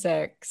of the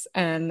 6.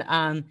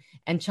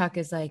 And Chuck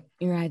is like,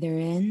 you're either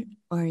in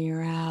or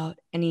you're out.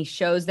 And he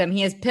shows them,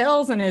 he has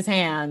pills in his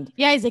hand.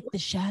 Yeah, he's like, the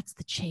shot's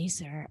the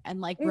chaser.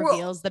 And like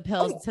reveals the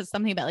pills. It says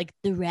something about like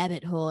the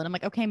rabbit hole. And I'm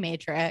like, okay,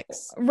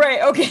 Matrix.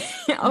 Right. Okay.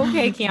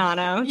 Okay,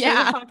 Keanu.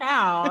 Yeah. Chill the fuck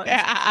out.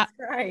 Yeah. Jesus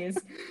Christ.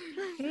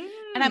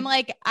 And I'm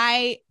like,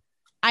 I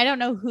don't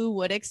know who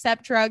would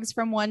accept drugs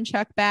from one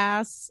Chuck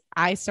Bass.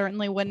 I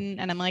certainly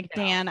wouldn't. And I'm like,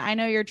 Dan, I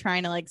know you're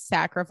trying to like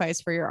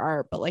sacrifice for your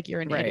art, but like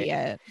you're an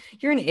idiot.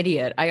 You're an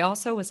idiot. I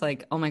also was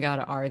like, oh my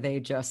God, are they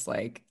just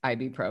like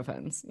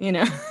ibuprofens? You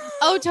know?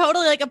 Oh,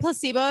 totally. Like a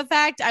placebo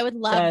effect. I would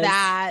love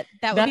that.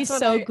 That would be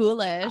so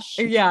ghoulish.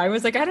 Yeah. I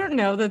was like, I don't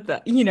know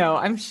that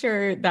I'm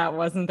sure that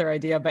wasn't their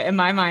idea, but in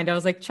my mind, I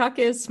was like, Chuck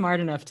is smart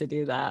enough to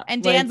do that.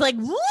 And Dan's like,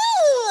 woo!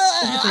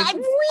 I'm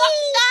fucked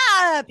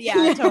up.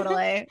 Yeah,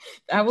 totally.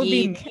 That would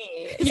be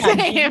me.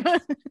 Yeah,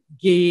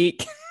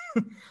 geek.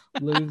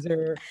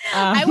 Loser.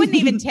 I wouldn't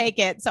even take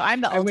it. So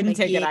I'm the ultimate I wouldn't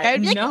take geek. it. I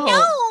would be like, no.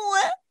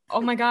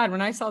 Oh my God.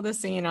 When I saw this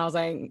scene, I was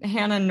like,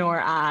 Hannah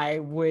nor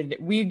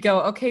we'd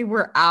go, okay,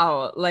 we're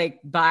out. Like,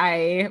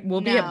 bye.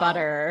 We'll be at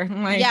Butter.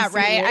 Like, yeah,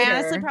 right. I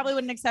honestly probably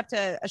wouldn't accept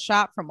a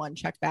shot from one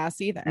Chuck Bass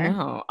either.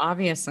 No,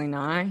 obviously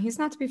not. He's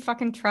not to be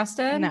fucking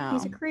trusted. No.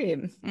 He's a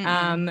creep.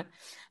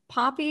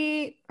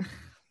 Poppy,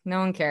 no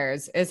one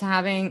cares,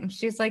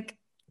 she's like,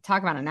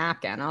 talk about a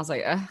napkin. I was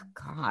like, oh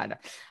God.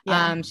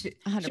 Yeah, she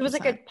was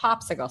like a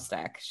popsicle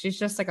stick. She's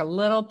just like a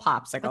little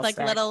popsicle with like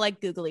stick. Little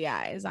like googly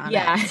eyes on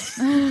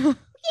it.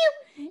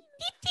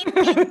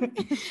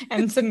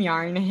 And some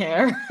yarn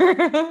hair.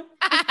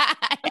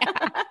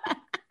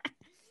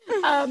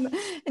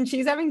 And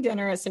she's having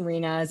dinner at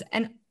Serena's.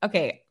 And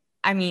okay,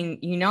 I mean,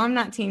 I'm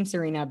not team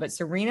Serena, but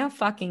Serena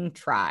fucking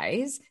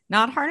tries.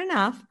 Not hard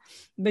enough,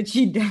 but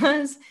she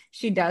does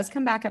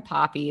come back at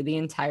Poppy the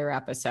entire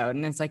episode.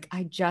 And it's like,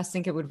 I just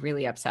think it would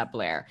really upset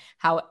Blair.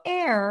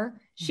 However,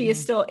 she is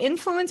still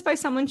influenced by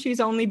someone she's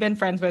only been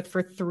friends with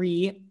for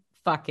 3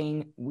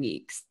 fucking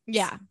weeks.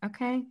 Yeah.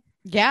 Okay.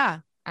 Yeah.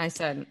 I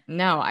said,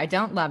 no, I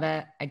don't love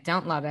it. I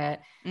don't love it.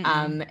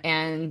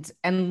 And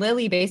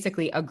Lily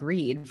basically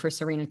agreed for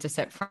Serena to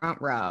sit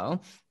front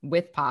row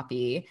with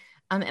Poppy.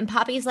 And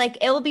Poppy's like,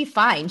 it will be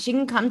fine. She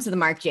can come to the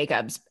Marc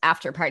Jacobs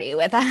after party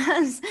with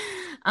us.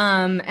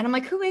 And I'm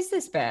like, who is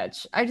this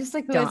bitch? I just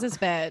like, who is this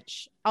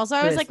bitch? Also,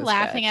 I was like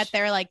laughing at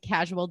their like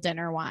casual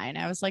dinner wine.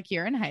 I was like,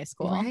 you're in high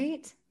school.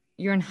 Right?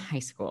 You're in high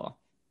school.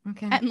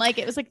 Okay. And like,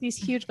 it was like these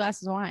huge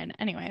glasses of wine.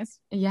 Anyways.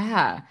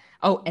 Yeah.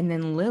 Oh, and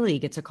then Lily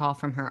gets a call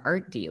from her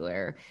art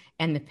dealer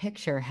and the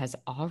picture has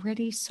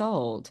already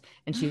sold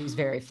and she's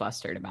very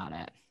flustered about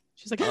it.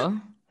 She's like, oh,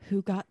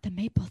 who got the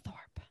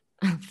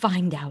Mapplethorpe?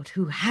 Find out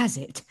who has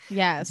it.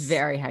 Yes. It's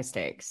very high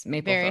stakes.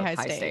 Mapplethorpe, very high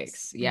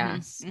stakes.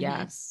 Yes. Mm-hmm.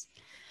 Yes.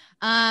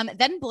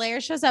 Then Blair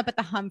shows up at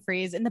the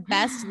Humphreys in the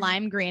best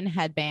lime green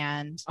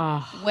headband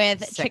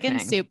with chicken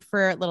soup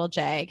for little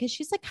Jay. Cause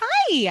she's like,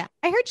 hi,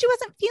 I heard she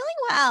wasn't feeling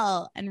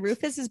well. And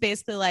Rufus is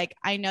basically like,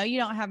 I know you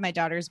don't have my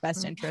daughter's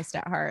best interest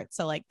at heart.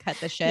 So like cut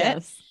the shit.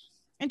 Yes.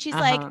 And she's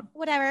like,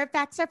 whatever,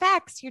 facts are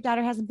facts. Your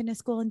daughter hasn't been to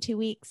school in 2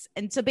 weeks.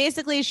 And so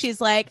basically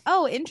she's like,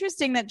 oh,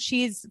 interesting that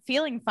she's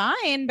feeling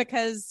fine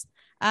because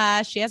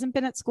she hasn't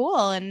been at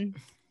school. And,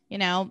 you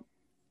know,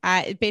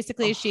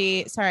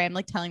 sorry, I'm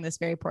like telling this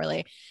very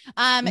poorly.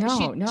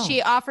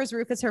 She offers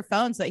Rufus her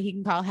phone so that he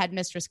can call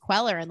Headmistress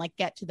Queller and like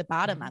get to the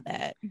bottom of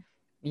it.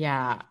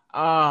 Yeah.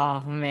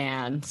 Oh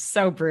man.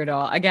 So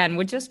brutal. Again,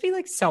 would just be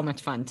like so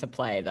much fun to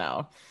play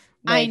though.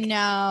 Like, I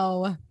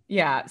know.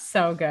 Yeah.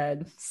 So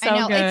good. I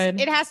know.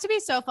 Good. It has to be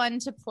so fun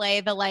to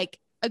play the like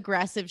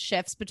aggressive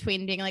shifts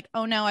between being like,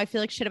 oh no, I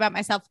feel like shit about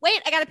myself. Wait,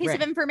 I got a piece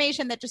of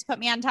information that just put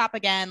me on top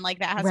again. Like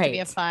that has to be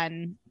a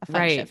fun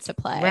shift to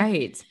play.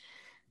 Right.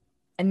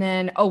 And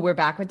then, we're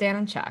back with Dan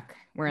and Chuck.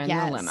 We're in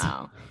the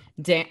limo.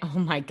 Dan, oh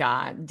my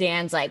God.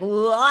 Dan's like,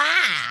 wah!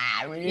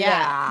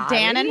 Yeah.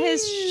 Dan and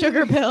his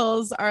sugar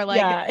pills are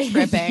like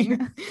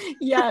tripping.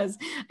 Yes.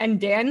 And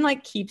Dan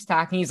like keeps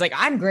talking. He's like,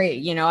 I'm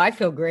great. You know, I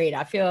feel great.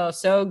 I feel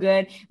so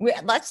good.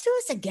 Let's do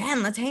this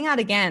again. Let's hang out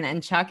again.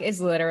 And Chuck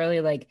is literally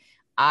like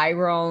eye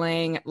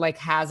rolling, like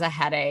has a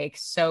headache,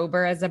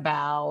 sober as a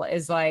bell,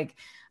 is like,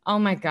 oh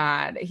my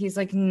God. He's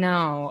like,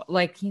 no,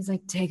 like, he's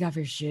like, take off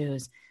your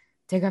shoes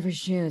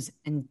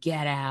and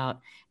get out.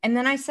 And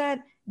then I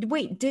said,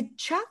 wait, did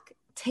Chuck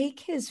take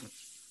his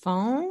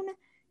phone?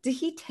 Did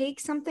he take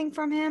something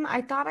from him?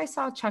 I thought I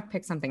saw Chuck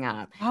pick something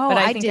up, but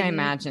I think I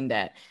imagined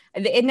it.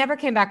 It never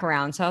came back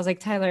around. So I was like,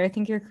 Tyler, I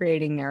think you're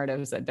creating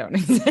narratives that don't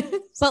exist.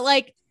 But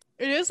like,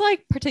 it is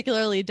like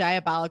particularly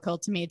diabolical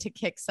to me to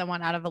kick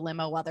someone out of a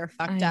limo while they're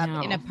fucked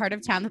up in a part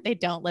of town that they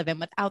don't live in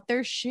without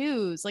their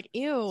shoes. Like,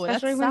 ew,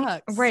 especially that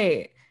sucks.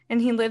 Right.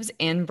 And he lives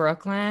in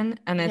Brooklyn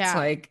and it's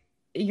like,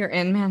 you're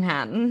in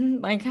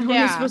Manhattan. Like, how are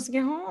you supposed to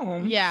get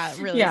home? Yeah, it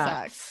really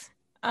sucks.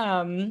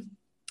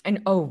 And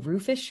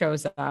Rufus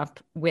shows up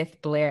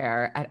with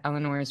Blair at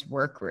Eleanor's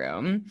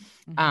workroom.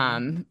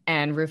 And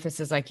Rufus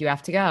is like, you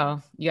have to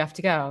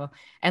go.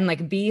 And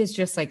like B is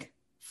just like,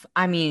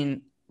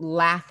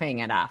 laughing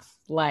it up.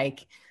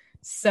 Like,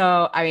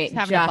 so,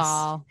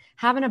 just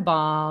having a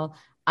ball.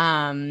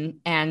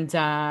 And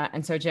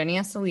so Jenny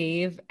has to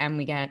leave and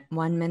we get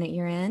 1 minute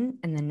you're in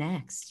and the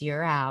next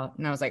you're out.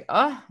 And I was like,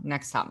 oh,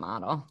 next top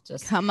model.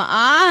 Just come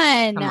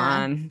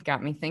on.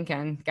 Got me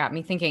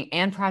thinking.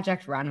 And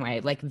Project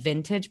Runway, like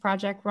vintage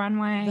Project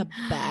Runway. The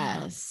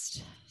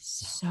best.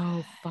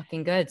 So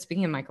fucking good.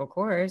 Speaking of Michael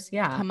Kors.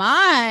 Yeah. Come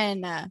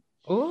on.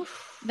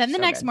 Oof. Then the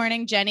next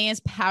morning, Jenny is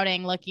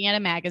pouting, looking at a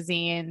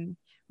magazine.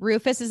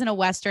 Rufus is in a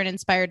Western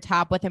inspired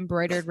top with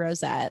embroidered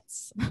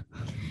rosettes.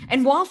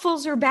 And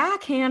waffles are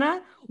back,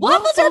 Hannah.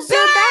 Waffles are back.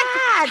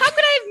 How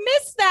could I have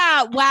missed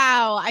that?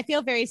 Wow. I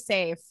feel very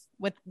safe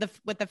with the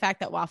fact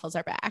that waffles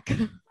are back.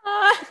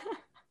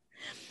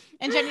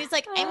 And Jenny's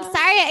like, I'm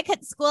sorry I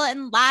cut school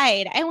and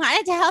lied. I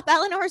wanted to help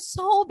Eleanor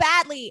so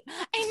badly.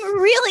 I'm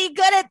really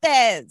good at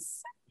this.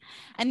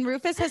 And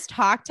Rufus has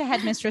talked to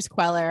Headmistress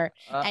Queller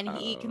and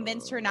he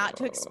convinced her not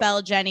to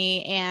expel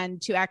Jenny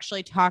and to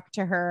actually talk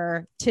to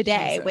her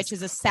today, which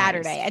is a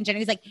Saturday. Christ. And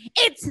Jenny's like,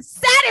 it's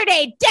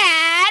Saturday,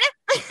 Dad.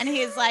 And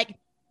he's like,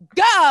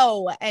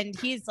 go. And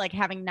he's like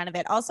having none of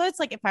it. Also, it's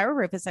like, if I were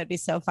Rufus, I'd be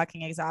so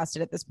fucking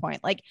exhausted at this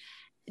point. Like,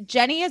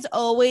 Jenny is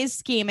always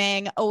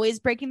scheming, always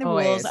breaking the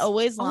rules,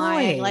 always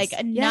lying. Like,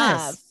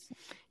 enough.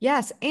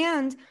 Yes.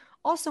 And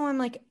also I'm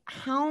like,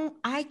 how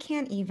I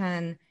can't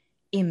even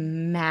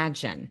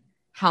imagine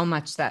how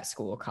much that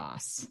school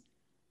costs.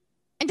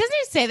 And doesn't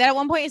he say that at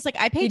one point? He's like,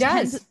 I paid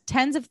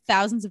tens of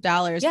thousands of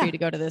dollars for you to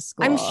go to this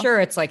school. I'm sure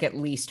it's like at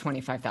least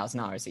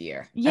 $25,000 a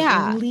year.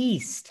 Yeah. At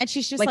least. And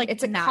she's just like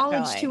it's a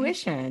college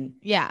tuition.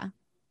 Yeah.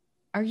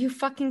 Are you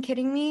fucking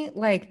kidding me?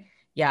 Like,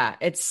 yeah,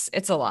 it's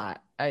a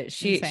lot.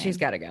 She's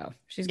got to go.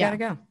 She's got to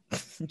go.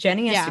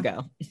 Jenny has to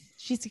go.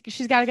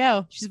 She's got to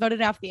go. She's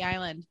voted off the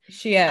island.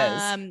 She is.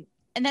 And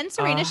then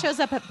Serena shows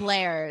up at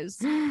Blair's.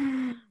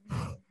 This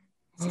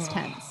is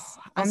tense.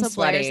 Also,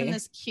 Blair's in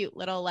this cute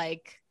little,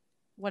 like,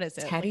 what is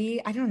it? Teddy?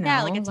 I don't know.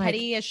 Yeah, like a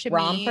teddy, a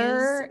chemise.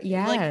 Romper.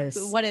 Yes.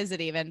 Like, what is it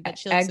even? But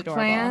she looks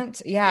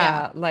eggplant. adorable.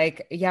 Yeah.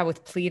 Like,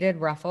 with pleated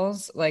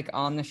ruffles, like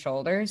on the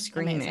shoulders,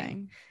 screaming.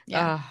 Amazing.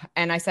 Yeah.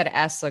 And I said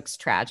S looks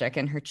tragic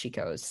in her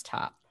Chico's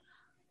top.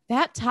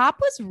 That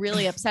top was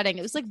really upsetting.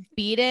 It was like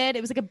beaded.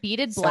 It was like a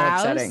beaded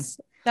blouse. Upsetting.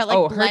 that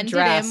like blended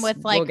dress, in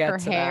with like her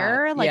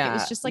hair. That. Like it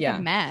was just like a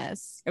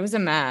mess. It was a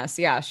mess.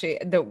 Yeah.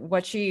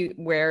 What she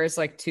wears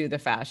like to the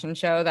fashion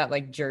show, that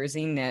like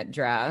jersey knit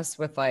dress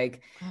with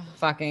like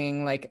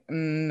fucking like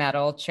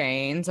metal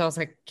chains. I was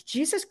like,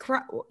 Jesus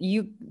Christ,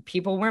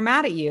 people were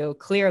mad at you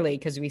clearly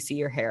because we see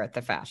your hair at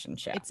the fashion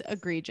show. It's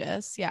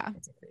egregious. Yeah.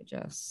 It's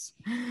egregious.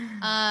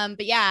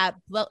 But yeah,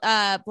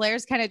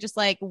 Blair's kind of just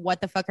like,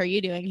 what the fuck are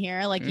you doing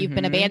here? Like you've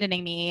been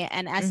abandoning me.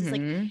 And S is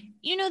like,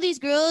 you know, these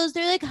girls,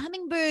 they're like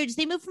hummingbirds.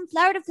 They move from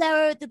flower to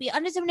flower. They'll be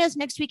under someone else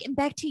next week and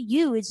back to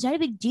you. It's not a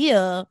big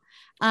deal.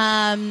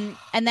 And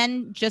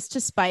then just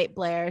to spite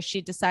Blair,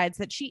 she decides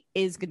that she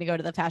is going to go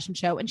to the fashion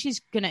show and she's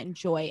going to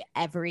enjoy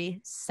every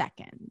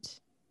second.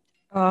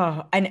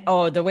 Oh, and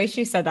the way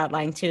she said that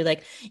line too,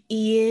 like,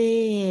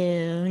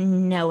 you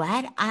know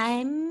what?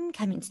 I'm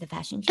coming to the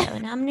fashion show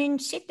and I'm going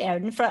to sit there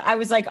in front. I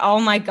was like, oh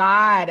my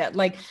God.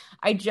 Like,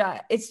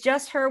 it's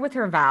just her with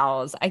her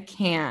vowels. I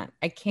can't.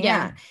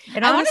 Yeah.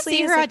 And I want to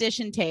see her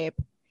audition tape.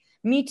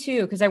 Me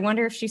too. Cause I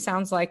wonder if she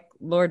sounds like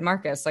Lord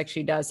Marcus, like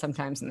she does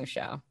sometimes in the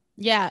show.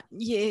 Yeah.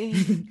 You're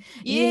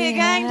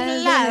going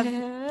to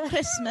love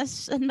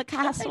Christmas in the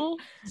castle,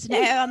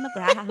 snow on the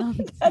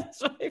ground.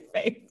 That's my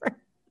favorite.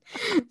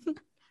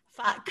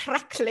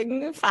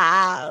 Crackling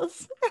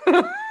fires.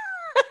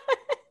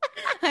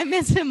 I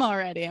miss him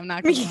already. I'm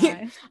not gonna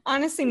lie.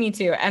 Honestly, me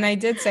too. And I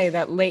did say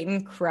that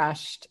Lipton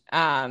crushed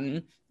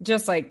that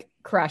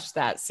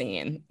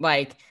scene.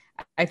 Like,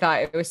 I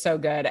thought it was so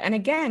good. And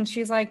again,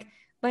 she's like,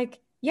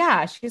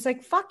 yeah, she's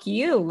like, fuck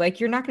you. Like,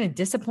 you're not going to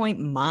disappoint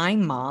my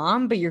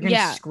mom, but you're going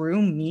to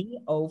screw me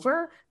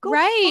over. Go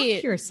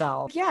fuck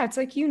yourself. Yeah. It's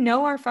like,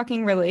 our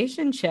fucking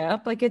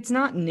relationship. Like, it's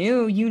not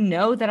new. You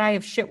know that I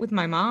have shit with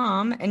my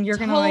mom and you're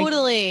going to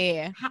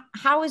totally.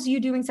 How is you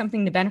doing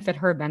something to benefit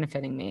her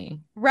benefiting me?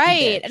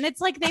 Right. And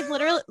it's like, they've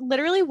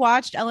literally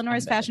watched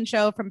Eleanor's fashion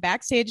show from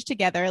backstage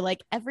together,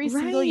 like every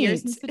single year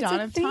since the dawn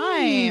of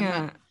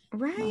time.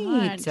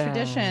 Right.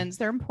 Traditions.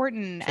 They're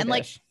important. And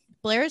like,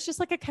 Blair is just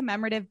like a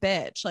commemorative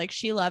bitch. Like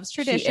she loves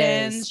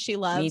traditions. She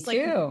loves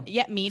me too.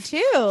 Me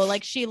too.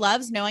 Like she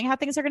loves knowing how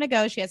things are going to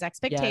go. She has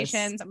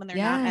expectations. And when they're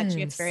not met, she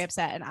gets very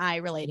upset. And I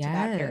relate to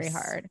that very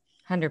hard.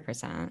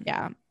 100%.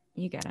 Yeah.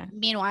 You get it.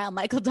 Meanwhile,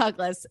 Michael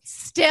Douglas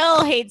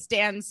still hates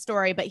Dan's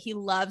story, but he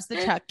loves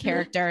the Chuck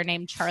character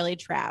named Charlie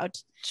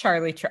Trout.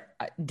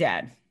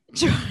 Dead.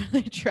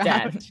 Charlie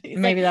Trout.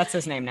 Maybe that's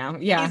his name now.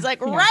 Yeah. He's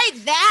like,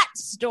 write that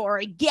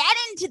story. Get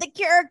into the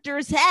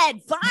character's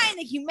head. Find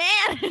the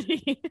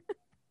humanity.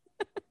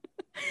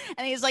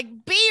 And he's like,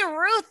 be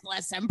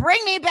ruthless and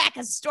bring me back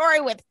a story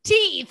with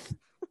teeth.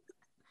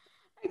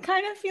 I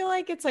kind of feel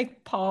like it's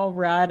like Paul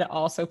Rudd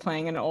also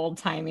playing an old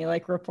timey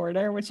like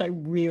reporter, which I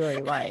really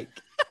like.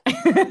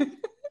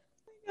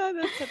 God,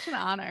 that's such an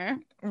honor.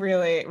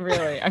 Really,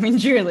 really. I mean,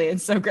 truly,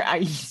 it's so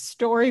great.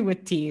 Story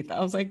with teeth.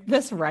 I was like,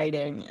 this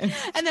writing.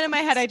 And then in my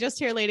head, I just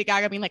hear Lady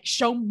Gaga being like,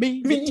 show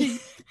me your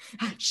teeth.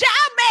 Show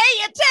me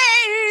your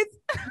teeth.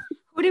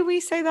 Who did we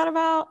say that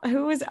about?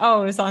 Who was?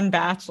 Oh, it was on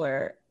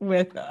Bachelor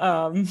with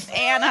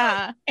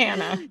Anna.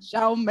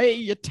 Show me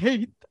your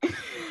teeth.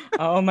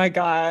 Oh my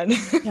God.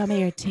 Show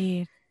me your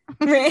teeth.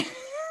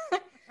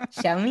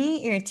 Show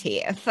me your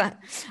teeth.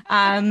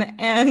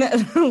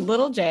 And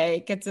little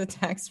Jay gets a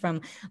text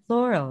from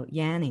Laurel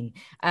Yanny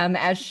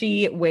as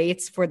she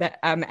waits for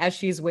as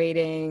she's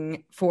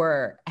waiting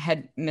for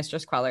head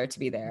mistress Queller to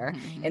be there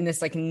in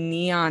this like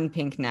neon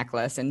pink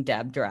necklace and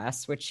Deb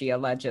dress, which she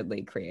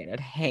allegedly created.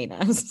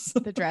 Heinous.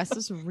 The dress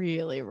is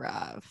really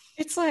rough.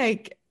 It's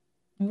like,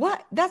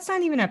 what? That's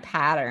not even a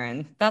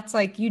pattern. That's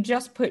like, you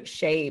just put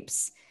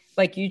shapes.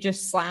 Like you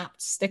just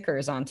slapped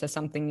stickers onto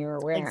something you were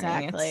wearing.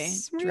 Exactly.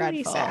 It's really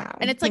dreadful. Sad.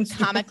 And it's like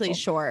comically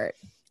short.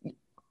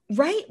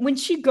 Right? When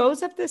she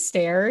goes up the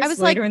stairs I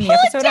was later like, in the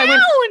episode,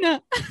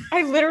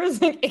 I literally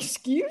was like,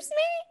 excuse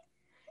me?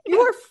 You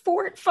are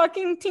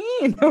 14. Okay.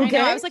 I know.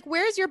 I was like,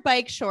 where's your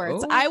bike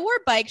shorts? I wore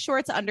bike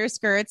shorts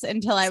underskirts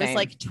until I was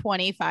like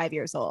 25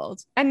 years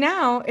old. And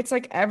now it's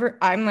like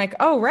I'm like,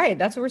 oh, right.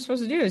 That's what we're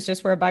supposed to do is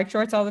just wear bike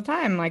shorts all the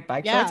time. Like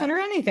bike shorts under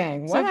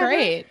anything. Whatever. So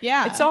great.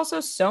 Yeah. It's also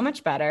so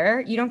much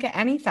better. You don't get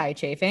any thigh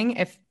chafing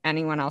if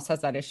anyone else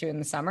has that issue in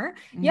the summer.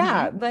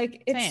 Yeah.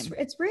 Like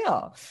it's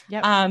real.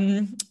 Yep.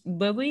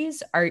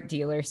 Lily's art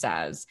dealer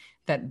says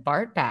that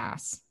Bart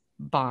Bass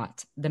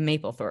bought the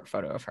Mapplethorpe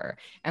photo of her.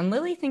 And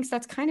Lily thinks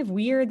that's kind of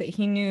weird that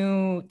he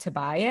knew to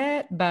buy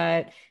it,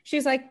 but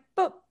she's like,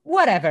 but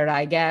whatever,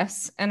 I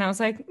guess. And I was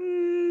like,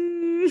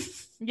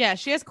 yeah,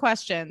 she has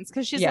questions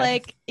because she's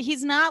like,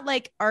 he's not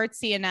like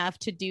artsy enough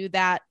to do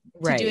that,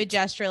 to do a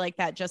gesture like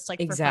that, just like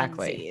for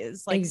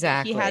funsies. Like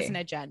he has an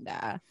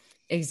agenda.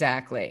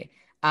 Exactly.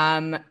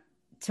 To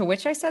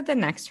which I said the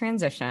next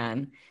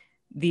transition,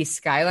 the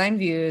skyline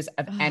views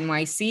of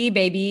NYC,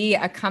 baby,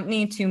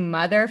 accompanied to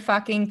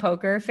Motherfucking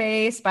Poker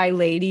Face by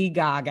Lady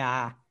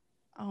Gaga.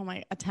 Oh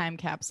my, a time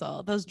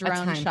capsule. Those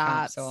drone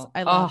shots.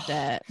 I loved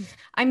it.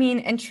 I mean,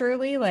 and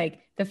truly, like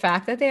The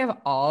fact that they have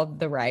all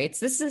the rights.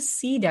 This is a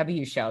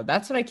CW show.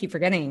 That's what I keep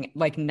forgetting.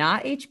 Like,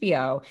 not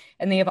HBO.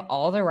 And they have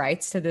all the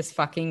rights to this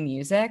fucking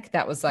music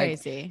that was like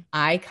crazy,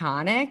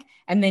 iconic.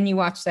 And then you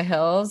watch The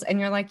Hills and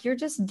you're like, you're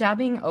just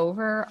dubbing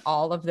over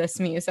all of this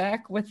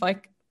music with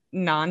like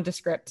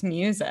nondescript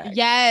music.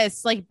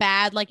 Yes, like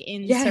bad, like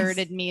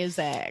inserted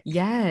music.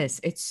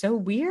 Yes, it's so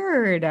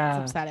weird. It's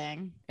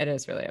upsetting. It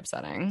is really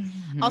upsetting.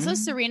 Mm-hmm. Also,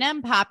 Serena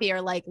and Poppy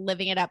are like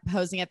living it up,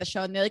 posing at the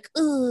show, and they're like,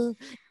 "Ooh,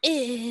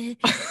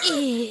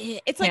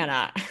 it's like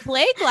Hannah.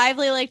 Blake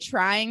Lively like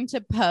trying to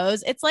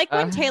pose. It's like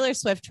when Taylor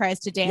Swift tries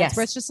to dance,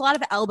 where it's just a lot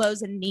of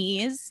elbows and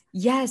knees.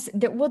 Yes,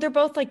 well, they're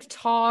both like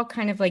tall,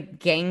 kind of like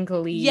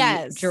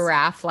gangly,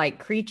 giraffe-like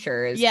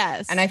creatures.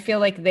 Yes, and I feel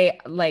like they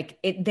like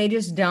it. They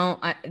just don't.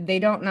 They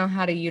don't know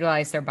how to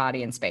utilize their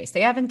body in space.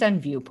 They haven't done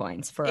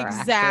viewpoints for our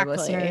actor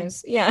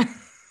listeners. Yeah.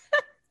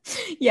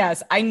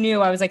 Yes, I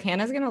knew. I was like,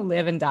 Hannah's gonna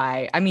live and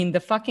die. I mean, the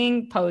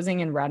fucking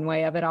posing and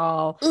runway of it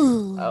all.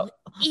 Ooh,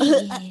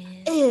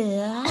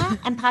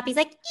 and Poppy's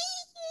like,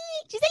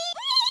 she's like,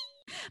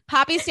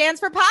 Poppy stands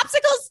for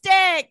popsicle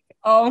stick.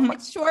 Oh my,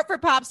 it's short for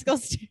popsicle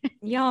stick.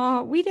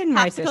 Y'all, we didn't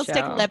write this show,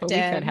 stick Lipton. But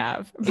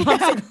we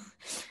could have.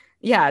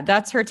 Yeah,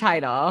 that's her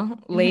title,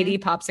 Lady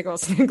Popsicle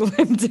Stick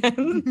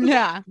Lipton.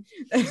 Yeah,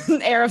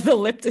 heir of the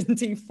Lipton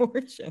tea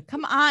fortune.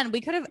 Come on,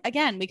 we could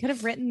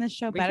have written this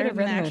show better than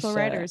the actual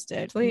writers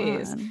did.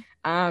 Please.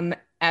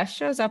 S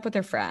shows up with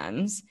her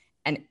friends,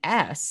 and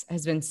S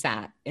has been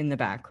sat in the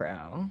back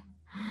row.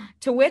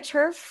 To which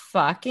her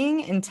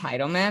fucking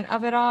entitlement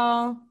of it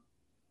all.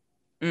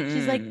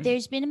 She's like,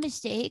 "There's been a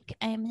mistake.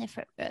 I am in the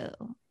front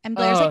row," and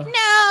Blair's like,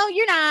 "No,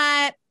 you're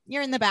not.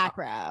 You're in the back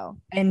row."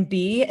 And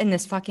B, in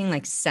this fucking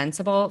like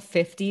sensible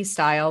 50s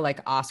style, like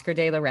Oscar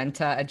de la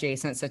Renta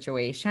adjacent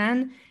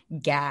situation,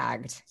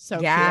 gagged.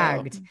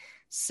 Cute.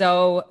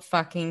 So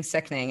fucking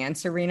sickening. And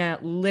Serena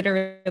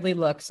literally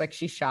looks like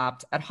she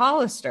shopped at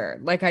Hollister.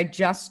 Like, I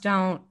just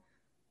don't.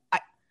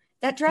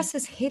 That dress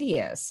is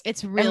hideous.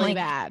 It's really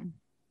bad.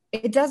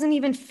 It doesn't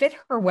even fit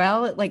her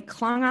well. It like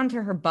clung onto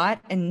her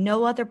butt and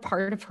no other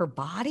part of her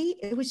body.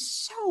 It was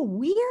so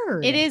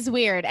weird. It is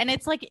weird. And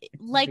it's like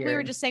we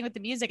were just saying with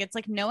the music, it's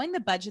like knowing the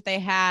budget they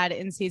had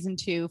in season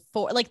 2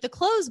 for like the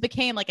clothes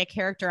became like a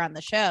character on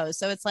the show.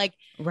 So it's like,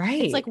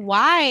 it's like,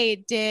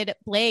 why did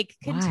Blake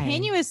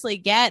continuously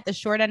get the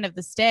short end of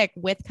the stick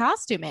with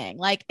costuming?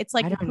 Like, it's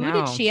like, who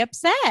did she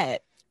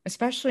upset?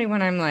 Especially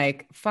when I'm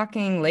like,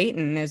 fucking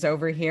Lipton is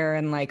over here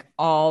and like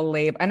all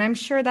label. And I'm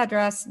sure that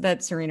dress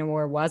that Serena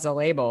wore was a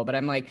label, but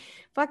I'm like,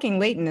 fucking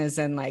Lipton is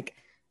in like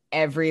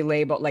every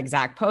label, like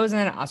Zach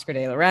Posen, Oscar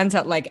de la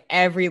Renta, like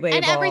every label,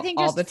 and everything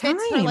just all the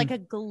fits time. her like a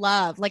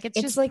glove. Like it's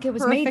just like it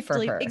was made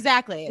for her.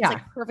 Exactly. It's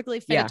like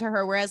perfectly fitted to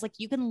her. Whereas like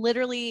you can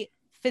literally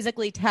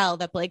physically tell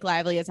that Blake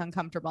Lively is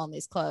uncomfortable in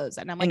these clothes.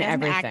 And I'm like, as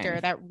an actor,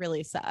 that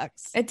really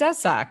sucks. It does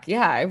suck.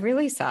 Yeah, it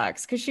really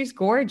sucks because she's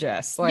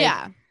gorgeous. Like,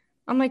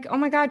 I'm like, oh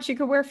my God, she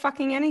could wear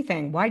fucking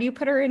anything. Why do you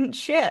put her in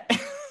shit?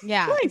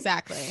 Yeah, like,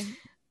 exactly.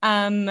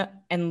 And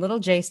little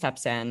Jay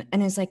steps in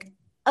and is like,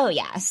 oh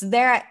yes,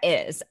 there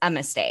is a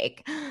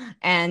mistake.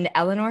 And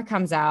Eleanor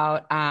comes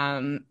out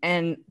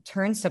and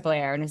turns to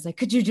Blair and is like,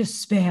 could you just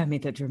spare me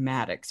the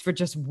dramatics for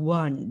just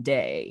one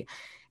day?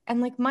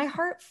 And like, my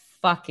heart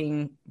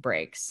fucking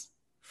breaks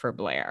for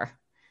Blair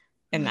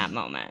in that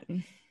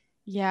moment.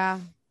 Yeah.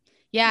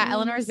 Yeah,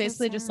 Eleanor's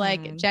basically just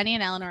like, Jenny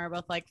and Eleanor are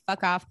both like,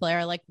 fuck off,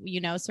 Blair. Like,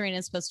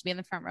 Serena's supposed to be in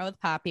the front row with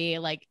Poppy.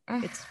 Like,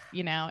 it's,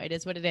 it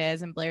is what it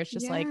is. And Blair's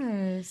just like,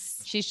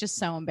 she's just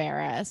so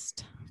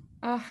embarrassed.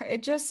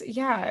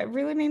 It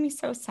really made me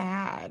so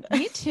sad.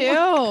 Me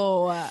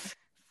too.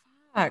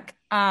 Fuck.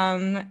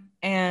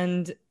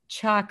 And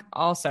Chuck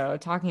also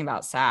talking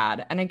about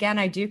sad. And again,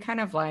 I do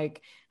kind of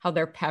like how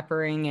they're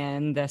peppering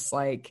in this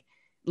like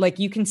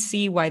you can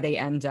see why they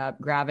end up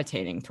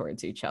gravitating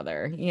towards each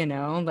other,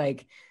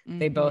 like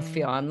they both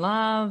feel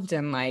unloved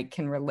and like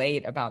can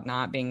relate about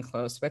not being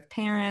close with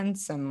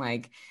parents. And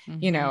like,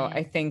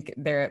 I think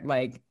they're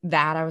like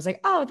that. I was like,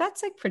 oh,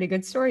 that's like pretty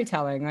good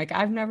storytelling. Like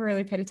I've never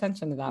really paid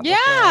attention to that.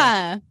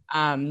 Yeah.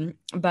 Before.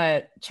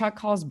 But Chuck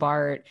calls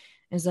Bart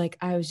and is like,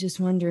 I was just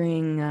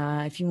wondering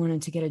if you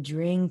wanted to get a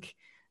drink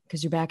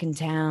because you're back in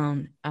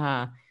town.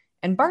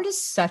 And Bart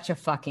is such a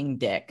fucking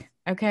dick.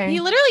 Okay. He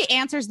literally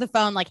answers the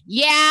phone like,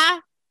 yeah.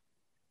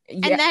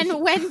 And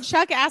then when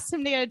Chuck asks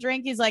him to get a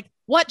drink, he's like,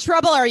 what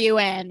trouble are you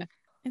in?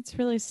 It's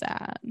really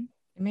sad.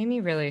 It made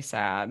me really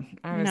sad.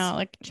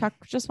 Like Chuck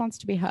just wants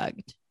to be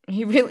hugged.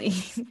 He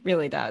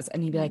really does.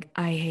 And he'd be like,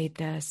 I hate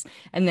this.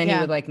 And then he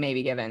would like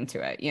maybe give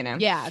into it,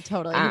 Yeah,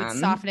 totally. He would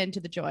soften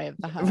into the joy of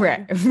the hug.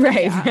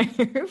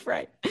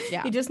 Right.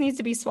 Yeah. He just needs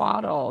to be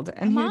swaddled.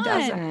 And who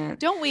doesn't?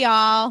 Don't we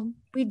all?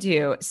 We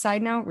do.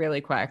 Side note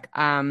really quick.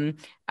 Friend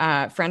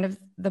of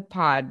the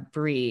pod,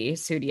 Bree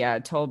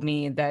Sudia, told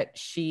me that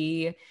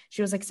she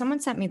was like,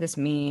 someone sent me this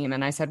meme.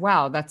 And I said,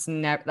 wow, that's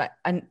never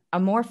a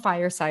more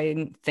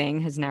fireside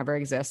thing has never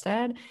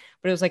existed.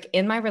 But it was like,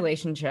 in my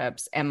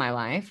relationships and my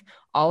life,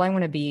 all I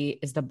want to be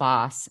is the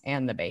boss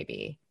and the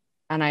baby.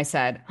 And I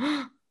said,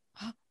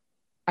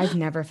 I've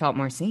never felt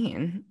more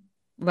seen.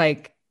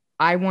 Like,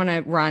 I want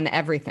to run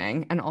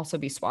everything and also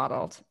be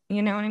swaddled.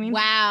 You know what I mean?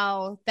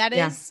 Wow. That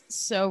is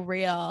so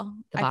real.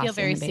 I feel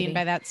very seen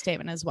by that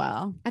statement as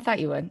well. I thought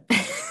you would.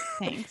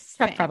 Thanks.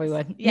 Chuck probably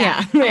would.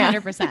 Yeah.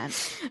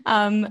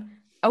 100%.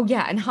 Oh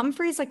yeah. And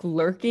Humphrey's like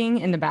lurking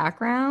in the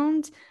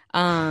background.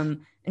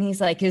 And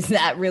he's like, is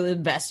that really the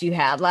best you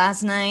had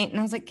last night? And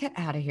I was like, get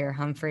out of here,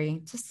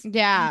 Humphrey. Just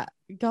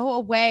go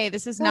away.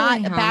 This is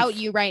not about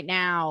you right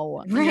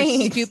now. Right.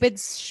 Your stupid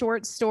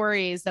short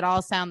stories that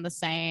all sound the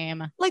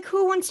same. Like,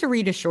 who wants to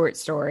read a short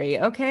story?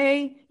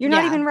 Okay. You're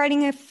not even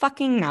writing a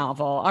fucking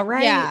novel. All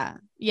right. Yeah.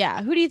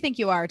 Yeah. Who do you think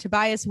you are?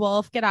 Tobias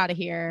Wolff? Get out of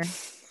here.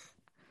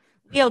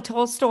 Leo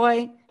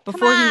Tolstoy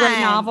before he wrote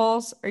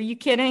novels. Are you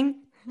kidding?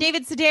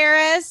 David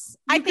Sedaris?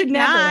 I think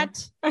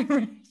not.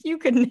 You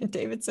couldn't,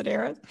 David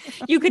Sedaris.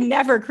 You could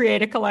never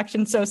create a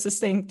collection so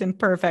succinct and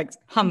perfect.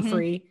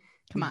 Humphrey.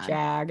 Come on.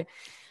 Jag.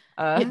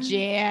 You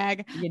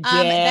jag.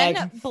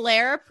 Then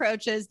Blair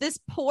approaches this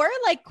poor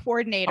like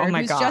coordinator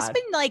who's just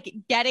been like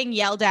getting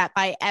yelled at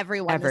by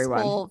everyone. This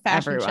whole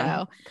fashion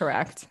show.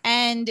 Correct.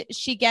 And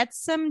she gets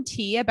some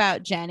tea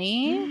about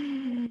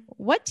Jenny.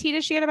 What tea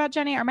does she get about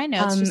Jenny? Are my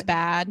notes just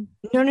bad?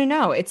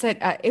 No. It's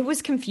it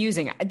was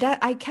confusing. That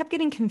I kept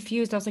getting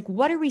confused. I was like,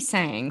 what are we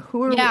saying?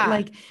 Who are we?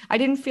 Like, I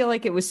didn't feel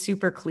like it was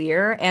super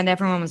clear, and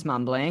everyone was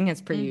mumbling as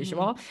per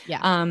usual.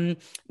 Yeah.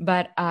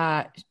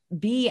 But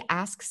B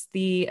asks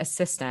the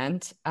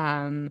assistant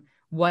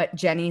what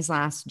Jenny's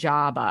last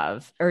job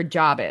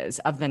is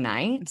of the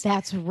night.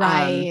 That's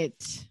right.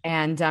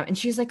 And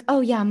she's like,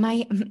 oh yeah,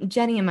 my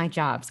Jenny and my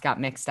jobs got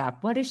mixed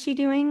up. What is she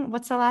doing?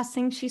 What's the last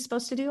thing she's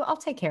supposed to do? I'll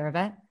take care of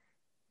it.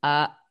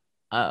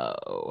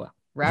 Ruh-roh.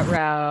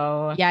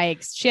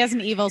 Yikes. She has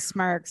an evil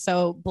smirk.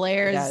 So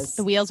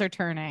the wheels are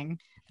turning.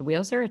 The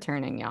wheels are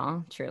turning,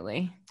 y'all.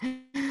 Truly.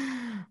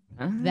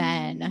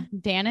 Then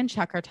Dan and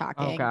Chuck are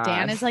talking. Oh,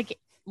 Dan is like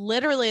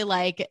literally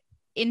like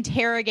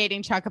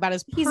interrogating Chuck about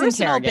his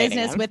personal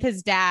business with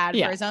his dad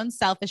for his own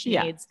selfish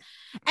needs.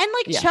 And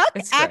like Chuck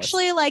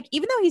actually like,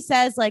 even though he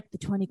says like the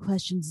 20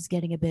 questions is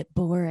getting a bit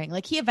boring,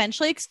 like he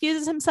eventually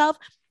excuses himself.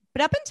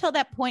 But up until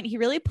that point, he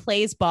really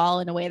plays ball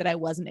in a way that I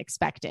wasn't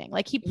expecting.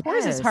 Like he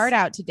pours his heart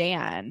out to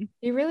Dan.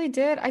 He really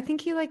did. I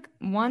think he like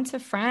wants a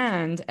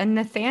friend, and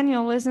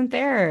Nathaniel isn't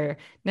there.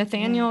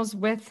 Nathaniel's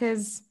with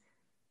his.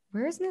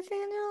 Where's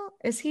Nathaniel?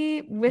 Is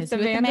he with the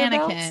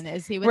mannequin?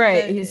 Is he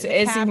with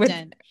the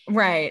captain?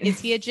 Right. Is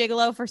he a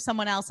gigolo for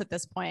someone else at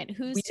this point?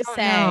 Who's to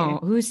say? Know.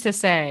 Who's to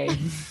say?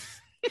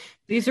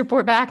 Please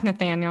report back,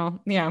 Nathaniel.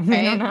 Yeah. We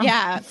don't know.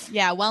 Yeah.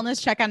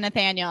 Wellness check on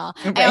Nathaniel.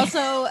 Right. I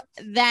also,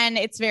 then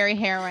it's very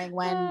harrowing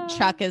when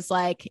Chuck is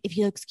like, if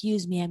you'll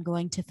excuse me, I'm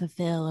going to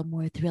fulfill a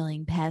more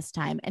thrilling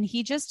pastime. And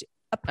he just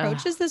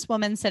approaches this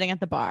woman sitting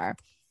at the bar,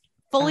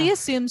 fully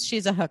assumes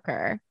she's a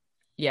hooker.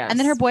 Yes. And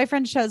then her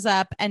boyfriend shows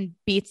up and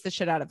beats the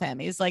shit out of him.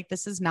 He's like,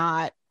 this is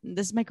my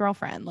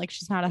girlfriend. Like,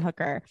 she's not a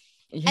hooker.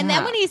 Yeah. And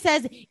then when he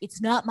says, it's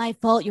not my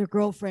fault your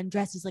girlfriend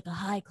dresses like a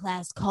high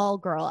class call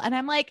girl. And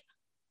I'm like,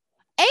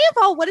 A of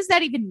all, what does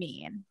that even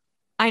mean?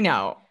 I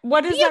know.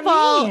 What does that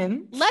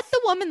mean? Let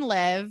the woman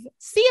live.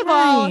 C of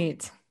all,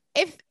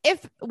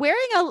 if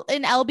wearing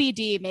an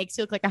LBD makes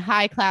you look like a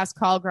high class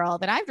call girl,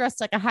 then I've dressed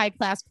like a high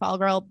class call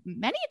girl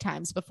many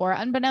times before,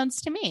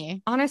 unbeknownst to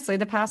me. Honestly,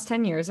 the past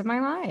 10 years of my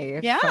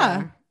life.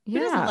 Yeah. Who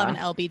doesn't love an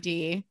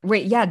LBD?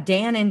 Wait, yeah.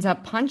 Dan ends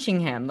up punching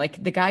him.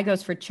 Like the guy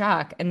goes for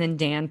Chuck and then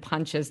Dan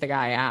punches the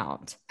guy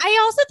out. I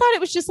also thought it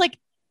was just like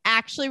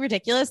actually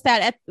ridiculous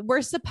that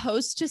we're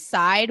supposed to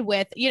side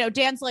with,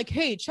 Dan's like,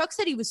 hey, Chuck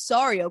said he was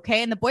sorry.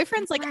 Okay. And the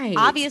boyfriend's like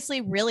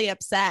obviously really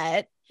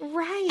upset.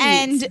 Right.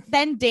 And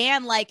then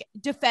Dan like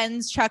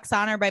defends Chuck's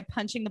honor by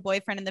punching the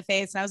boyfriend in the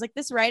face. And I was like,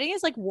 this writing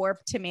is like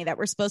warped to me that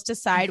we're supposed to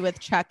side with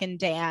Chuck and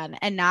Dan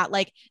and not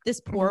like this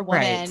poor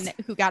woman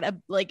who got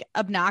like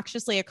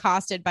obnoxiously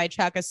accosted by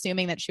Chuck,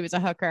 assuming that she was a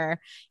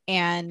hooker,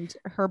 and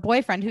her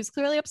boyfriend who's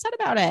clearly upset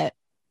about it.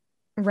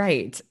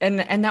 Right.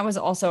 And that was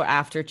also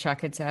after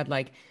Chuck had said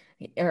like,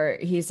 or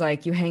he's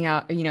like, you hang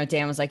out,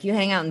 Dan was like, you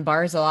hang out in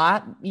bars a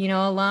lot,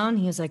 alone.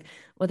 He was like,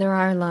 well, there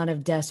are a lot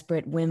of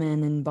desperate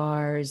women in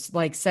bars,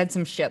 like said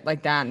some shit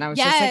like that. And I was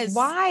just like,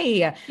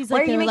 why?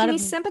 Why are you making me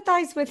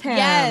sympathize with him?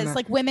 Yes.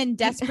 Like women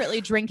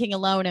desperately drinking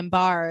alone in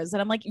bars.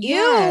 And I'm like, ew.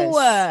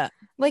 Yes.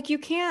 Like you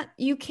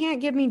can't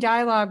give me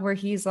dialogue where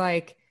he's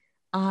like,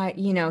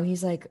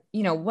 he's like,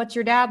 what's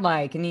your dad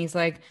like? And he's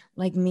like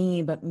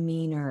me, but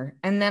meaner.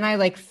 And then I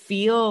like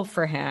feel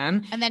for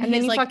him. And then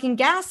you like, fucking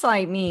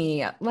gaslight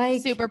me.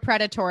 Like super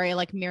predatory,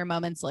 like mere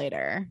moments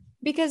later.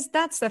 Because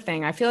that's the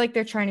thing. I feel like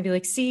they're trying to be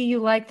like, see, you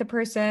like the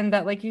person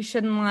that like you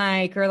shouldn't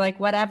like, or like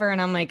whatever.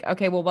 And I'm like,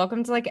 okay, well,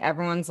 welcome to like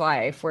everyone's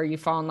life where you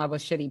fall in love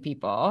with shitty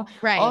people.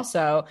 Right.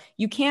 Also,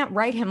 you can't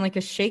write him like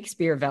a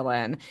Shakespeare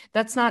villain.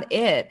 That's not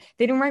it.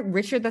 They didn't write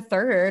Richard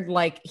III.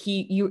 Like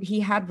he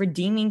had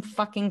redeeming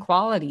fucking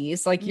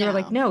qualities. Like you're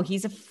like, no,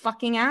 he's a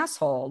fucking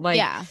asshole. Like,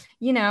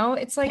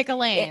 it's like pick a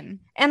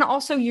lane. And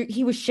also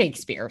he was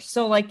Shakespeare.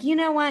 So like, you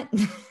know what?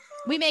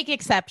 We make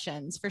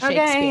exceptions for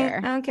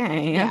Shakespeare.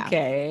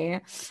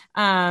 Okay.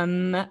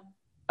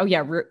 Oh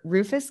yeah,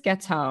 Rufus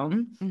gets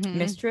home.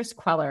 Mistress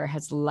Queller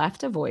has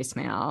left a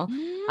voicemail,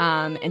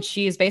 and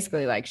she is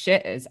basically like,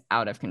 shit is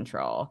out of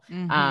control.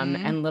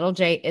 And little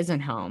Jay isn't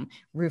home.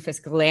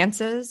 Rufus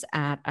glances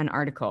at an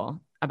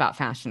article about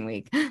Fashion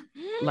Week.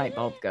 Light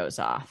bulb goes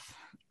off.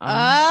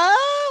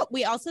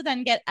 We also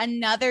then get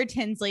another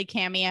Tinsley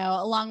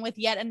cameo along with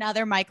yet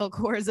another Michael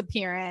Kors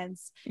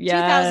appearance.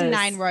 Yes.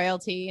 2009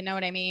 royalty. You know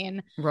what I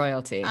mean?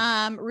 Royalty.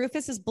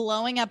 Rufus is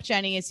blowing up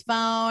Jenny's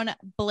phone.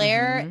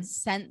 Blair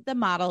sent the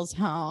models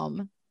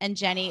home and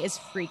Jenny is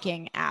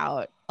freaking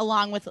out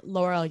along with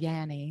Laurel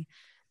Yanny.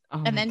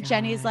 And then God.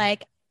 Jenny's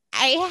like,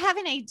 I have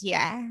an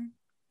idea.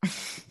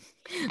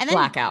 And then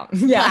blackout.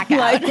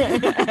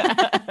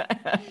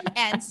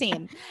 And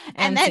scene.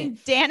 And then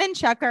Dan and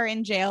Chuck are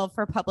in jail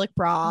for public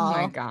brawl. Oh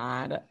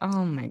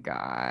my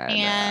God.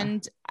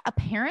 And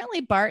apparently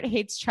Bart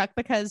hates Chuck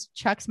because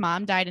Chuck's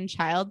mom died in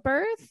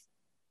childbirth.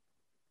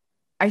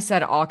 I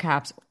said all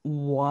caps,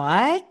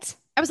 what?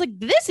 I was like,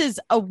 this is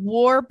a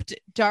warped,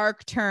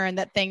 dark turn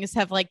that things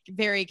have like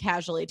very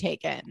casually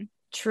taken.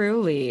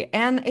 Truly.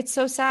 And it's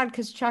so sad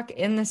because Chuck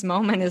in this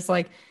moment is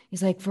like,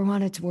 he's like, for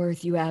what it's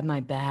worth, you have my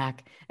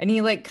back. And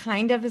he like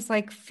kind of is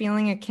like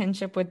feeling a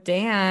kinship with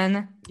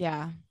Dan.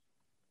 Yeah.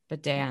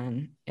 But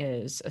Dan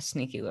is a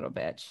sneaky little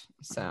bitch.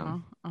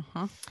 So,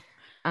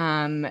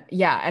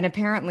 yeah. And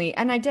apparently,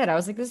 and I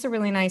was like, this is a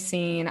really nice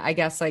scene. I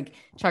guess like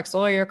Chuck's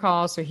lawyer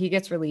calls, so he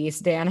gets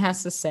released. Dan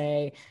has to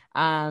say,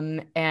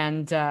 and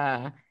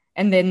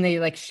then they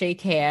like shake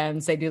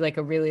hands. They do like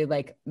a really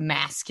like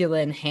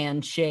masculine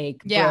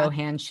handshake, bro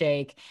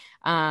handshake.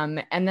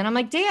 And then I'm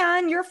like,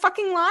 Dan, you're a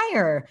fucking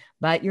liar,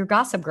 but you're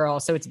Gossip Girl.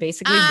 So it's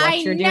basically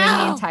what you're doing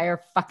the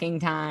entire fucking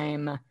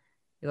time.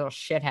 You little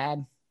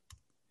shithead.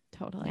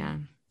 Totally. Yeah.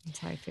 That's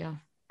how I feel.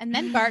 And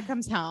then Bart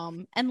comes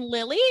home and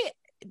Lily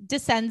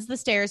descends the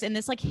stairs in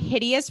this like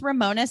hideous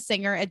Ramona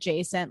Singer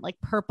adjacent, like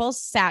purple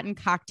satin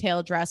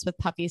cocktail dress with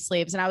puffy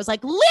sleeves. And I was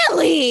like,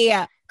 Lily!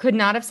 Could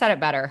not have said it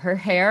better. Her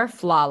hair,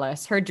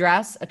 flawless. Her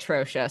dress,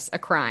 atrocious. A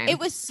crime. It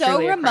was so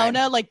truly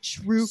Ramona, like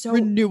true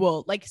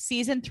renewal, like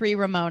season 3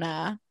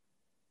 Ramona.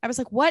 I was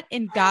like, what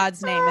in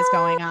God's name is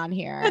going on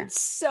here? It's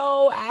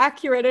so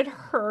accurate. It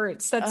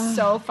hurts. That's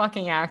so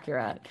fucking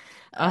accurate.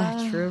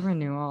 True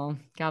renewal.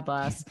 God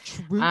bless.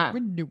 True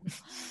renewal.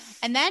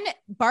 And then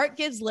Bart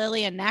gives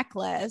Lily a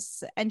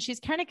necklace and she's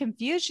kind of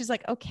confused. She's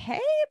like, okay,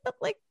 but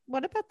like,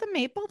 what about the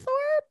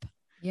Maplethorpe?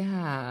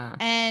 Yeah.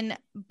 And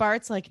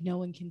Bart's like, no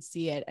one can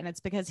see it. And it's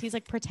because he's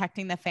like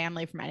protecting the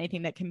family from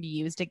anything that can be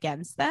used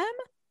against them.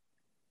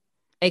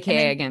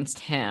 AKA against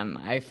him,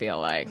 I feel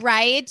like.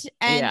 Right.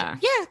 And yeah,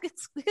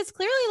 it's because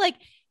clearly like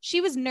she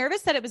was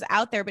nervous that it was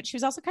out there, but she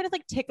was also kind of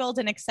like tickled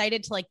and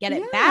excited to like get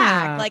it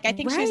back. Like, I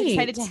think she was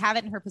excited to have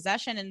it in her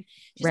possession. And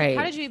she's like,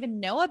 how did you even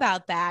know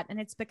about that? And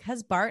it's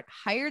because Bart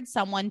hired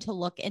someone to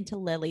look into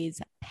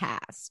Lily's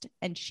past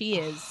and she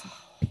is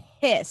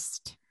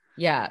pissed.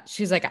 Yeah.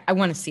 She's like, I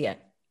want to see it.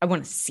 I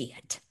want to see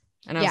it.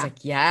 And I was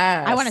like,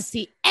 yes. I want to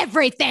see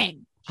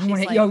everything. I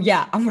want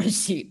to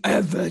see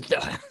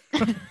everything.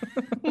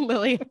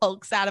 Lily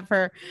hulks out of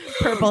her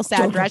purple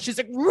sad dress. She's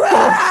like,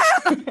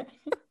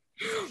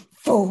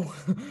 full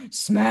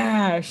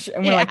smash.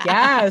 And we're like,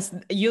 yes,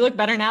 you look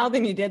better now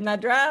than you did in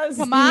that dress.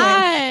 Come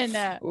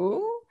on.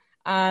 Ooh.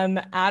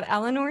 At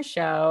Eleanor's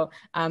show,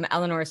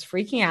 Eleanor's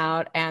freaking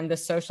out and the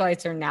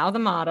socialites are now the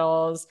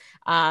models.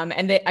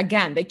 And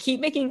they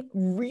keep making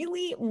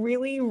really,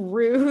 really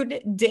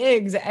rude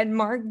digs at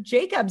Marc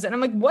Jacobs. And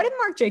I'm like, what did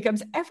Marc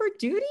Jacobs ever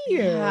do to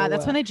you? Yeah,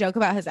 that's when they joke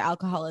about his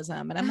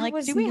alcoholism. And I'm like,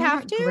 do we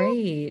have to?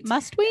 Great.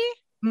 Must we?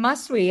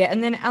 Must we?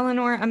 And then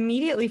Eleanor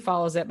immediately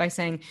follows it by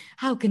saying,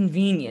 how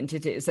convenient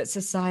it is that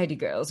society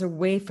girls are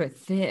wafer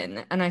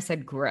thin. And I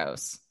said,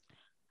 gross.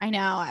 I know.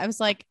 I was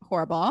like,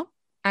 horrible.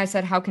 I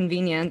said, how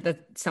convenient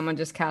that someone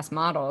just cast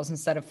models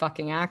instead of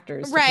fucking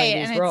actors to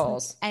play these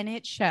roles. And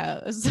it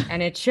shows.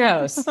 And it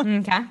shows.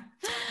 Okay.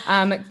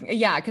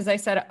 Yeah, because I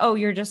said, oh,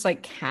 you're just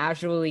like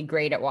casually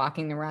great at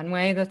walking the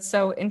runway. That's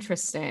so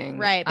interesting.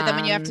 Right. But then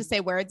when you have to say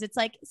words, it's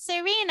like,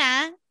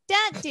 Serena,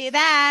 don't do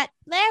that.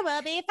 Blair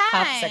will be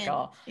fine.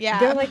 Popsicle. Yeah.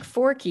 They're like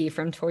Forky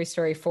from Toy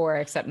Story 4,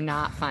 except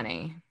not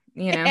funny.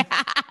 You know?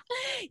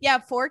 Yeah,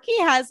 Forky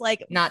has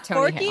like not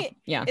Tony Hale.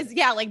 Yeah, is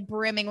like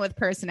brimming with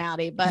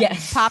personality, but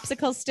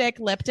popsicle stick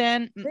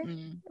Lipton,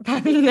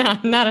 no,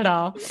 not at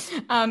all.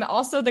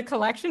 Also, the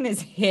collection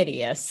is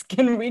hideous.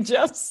 Can we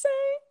just say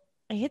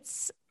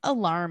it's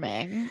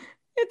alarming?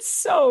 It's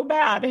so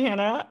bad,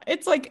 Hannah.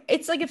 It's like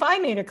if I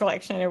made a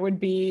collection, it would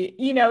be,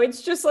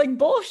 it's just like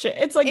bullshit.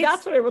 It's like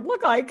that's what it would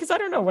look like because I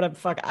don't know what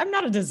I'm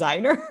not a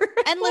designer.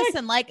 And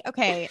listen,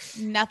 okay,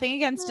 nothing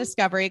against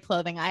Discovery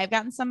clothing. I've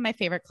gotten some of my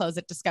favorite clothes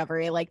at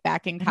Discovery, like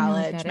back in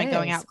college, my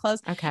going out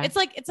clothes. Okay, it's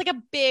like a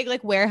big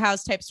like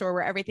warehouse type store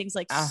where everything's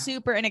like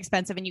super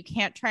inexpensive and you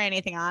can't try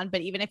anything on.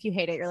 But even if you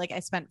hate it, you're like, I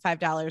spent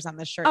 $5 on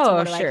this shirt. Oh, so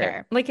what do I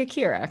care? Like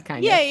Akira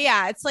kind of.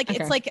 Yeah. It's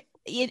like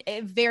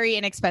very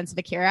inexpensive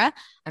Akira.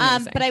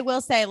 But I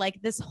will say,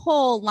 like, this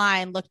whole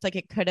line looked like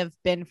it could have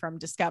been from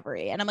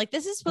Discovery. And I'm like,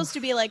 this is supposed to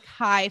be like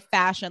high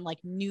fashion, like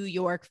New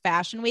York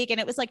Fashion Week. And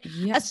it was like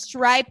a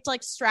striped,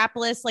 like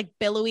strapless, like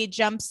billowy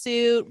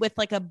jumpsuit with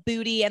like a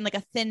booty and like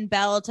a thin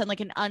belt and like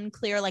an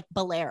unclear, like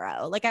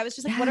bolero. Like, I was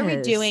just like, what are we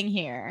doing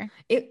here?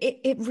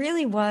 It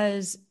really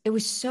was. It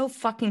was so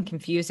fucking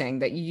confusing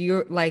that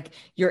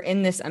you're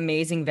in this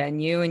amazing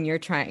venue and you're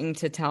trying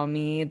to tell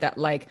me that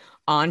like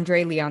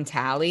Andre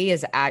Leontali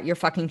is at your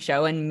fucking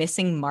show and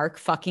missing Marc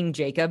fucking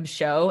Jacobs'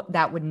 show.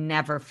 That would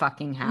never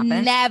fucking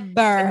happen. Never.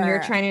 And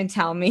you're trying to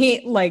tell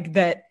me like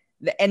that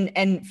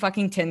and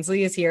fucking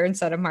Tinsley is here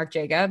instead of Marc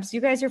Jacobs.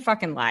 You guys are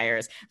fucking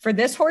liars for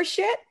this horse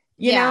shit.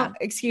 You know,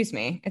 excuse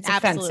me. It's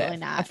absolutely offensive.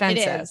 Not.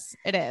 Offensive.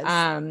 It is.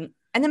 And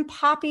then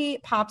Poppy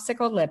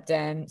Popsicle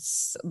Lipton,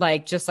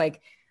 like, just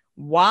like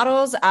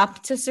waddles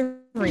up to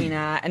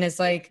Serena and is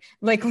like,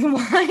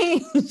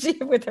 why is she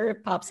with her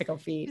popsicle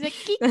feet?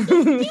 She's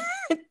like,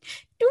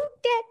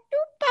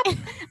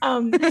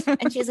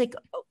 and she's like,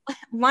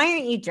 why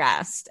aren't you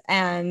dressed?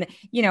 And,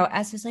 you know,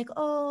 S is like,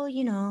 oh,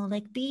 you know,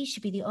 like B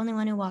should be the only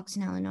one who walks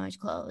in Eleanor's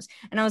clothes.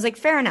 And I was like,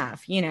 fair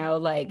enough. You know,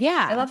 like,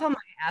 yeah, I love how my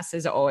S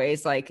is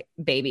always like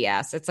baby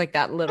S. It's like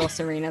that little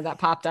Serena that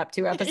popped up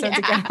 2 episodes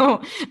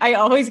ago. I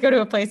always go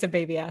to a place of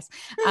baby S.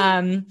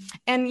 And,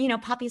 you know,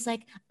 Poppy's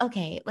like,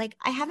 okay, like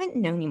I haven't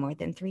known you more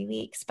than 3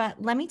 weeks,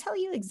 but let me tell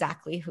you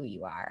exactly who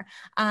you are.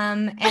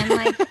 And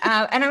like,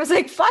 and I was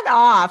like, fuck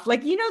off.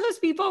 Like, you know, those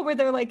people where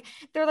they're like,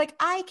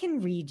 I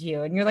can read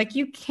you. And you're like,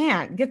 you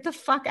can't. Get the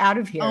fuck out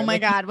of here. Oh my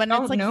like, God. When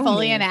it's like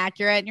fully me.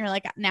 inaccurate and you're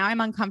like, now I'm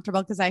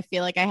uncomfortable because I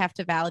feel like I have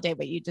to validate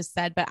what you just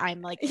said, but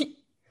I'm like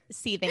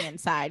seething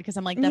inside because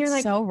I'm like, that's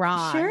like, so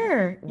wrong.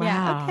 Sure. Wow.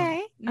 Yeah.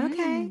 Okay.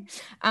 Okay.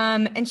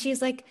 And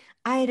she's like,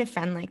 I had a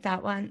friend like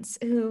that once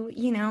who,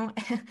 you know,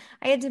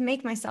 I had to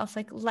make myself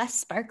like less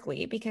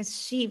sparkly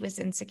because she was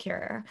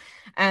insecure.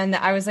 And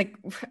I was like,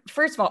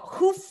 first of all,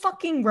 who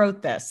fucking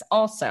wrote this?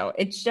 Also,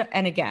 it's just,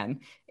 and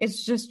again,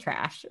 it's just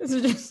trash. It's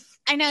just,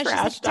 I know. She's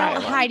like,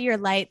 don't hide your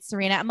light,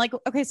 Serena. I'm like,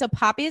 okay, so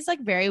Poppy is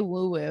like very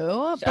woo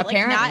woo, but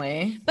apparently,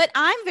 like not, but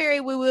I'm very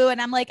woo woo. And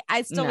I'm like,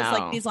 I still was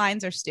like, these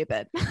lines are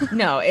stupid.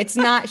 No, it's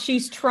not.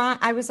 She's trying.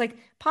 I was like,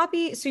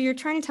 Poppy, so you're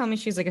trying to tell me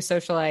she's like a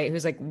socialite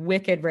who's like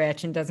wicked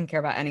rich and doesn't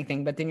care about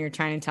anything. But then you're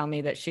trying to tell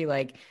me that she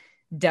like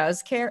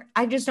does care.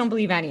 I just don't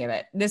believe any of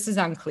it. This is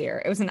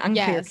unclear. It was an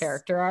unclear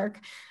character arc.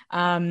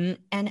 And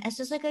it's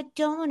just like, I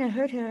don't want to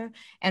hurt her.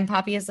 And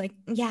Poppy is like,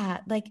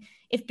 yeah, like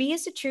if B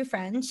is a true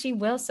friend, she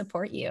will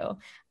support you.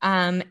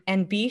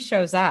 And B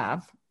shows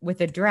up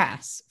with a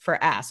dress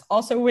for S.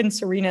 Also, when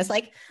Serena's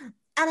like,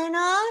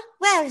 Eleanor,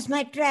 where's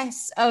my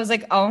dress? I was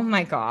like, oh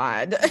my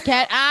God.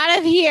 Get out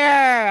of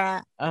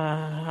here.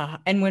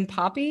 And when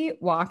Poppy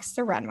walks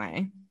the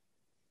runway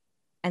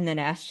and then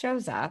S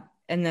shows up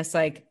in this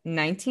like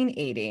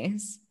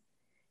 1980s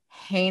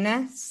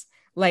heinous,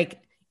 like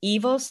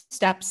evil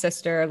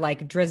stepsister,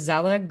 like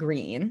Drizella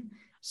Green.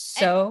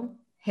 So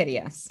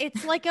hideous.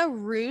 It's like a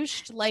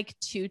ruched like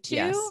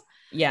tutu.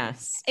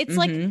 Yes. It's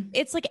like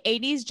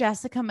 80s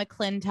Jessica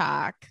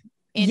McClintock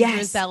in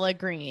Drizella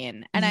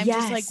Green. And I'm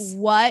just like,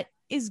 what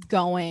is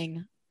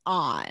going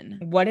on?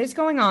 What is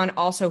going on?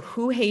 Also,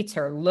 who hates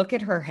her? Look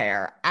at her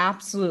hair.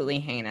 Absolutely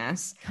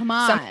heinous. Come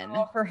on.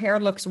 Somehow her hair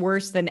looks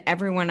worse than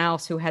everyone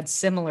else who had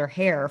similar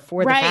hair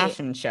for the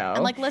fashion show.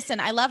 And like, listen,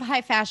 I love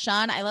high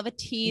fashion. I love a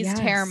teased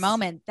hair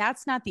moment.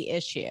 That's not the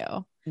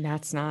issue.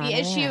 That's not the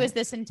issue is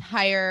this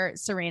entire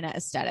Serena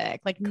aesthetic.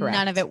 Like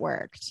none of it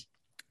worked.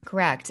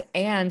 Correct.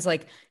 And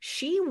like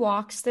she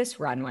walks this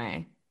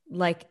runway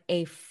like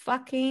a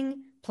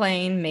fucking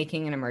plane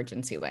making an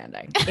emergency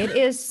landing. It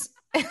is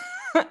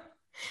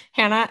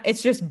Hannah,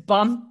 it's just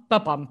bump,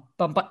 bump, bump,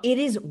 bump, bump. It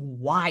is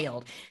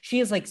wild. She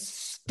is like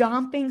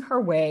stomping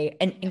her way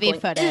and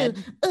going,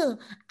 ooh,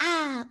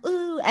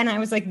 ooh. And I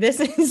was like, this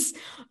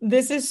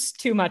is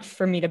too much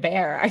for me to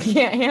bear. I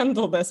can't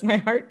handle this. My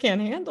heart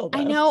can't handle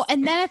this. I know.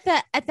 And then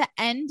at the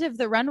end of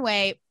the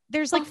runway,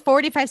 there's like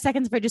 45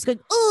 seconds of her just going,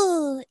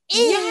 ooh,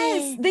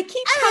 yes, they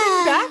keep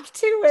coming back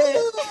to it.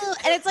 Ooh.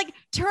 And it's like,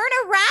 turn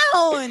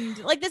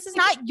around. Like, this is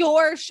not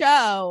your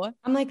show.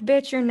 I'm like,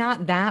 bitch, you're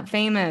not that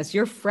famous.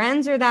 Your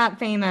friends are that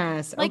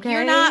famous. Like,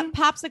 you're not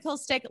popsicle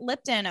stick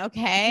Lipton,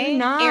 okay? You're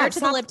not. Heir to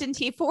the Lipton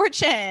tea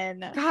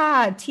fortune.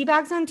 God, tea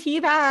bags on tea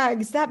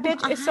bags. That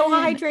bitch is so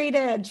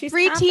hydrated. She's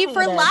free tea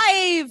for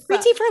life. Free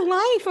tea for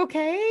life,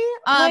 okay?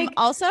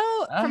 Also,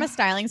 from a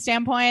styling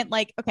standpoint,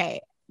 like, okay,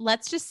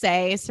 let's just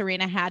say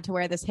Serena had to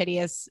wear this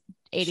hideous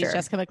 80s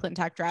Jessica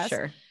McClintock dress.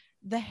 Sure.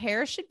 The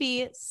hair should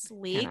be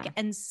sleek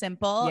and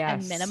simple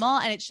and minimal,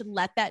 and it should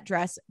let that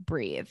dress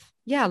breathe.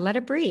 Yeah, let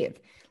it breathe.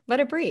 Let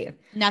it breathe.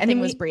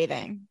 Nothing was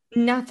breathing.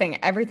 Nothing.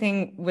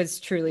 Everything was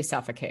truly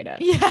suffocated.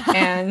 Yeah.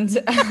 And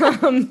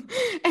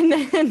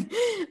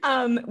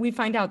then we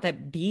find out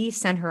that B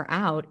sent her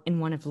out in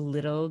one of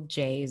Little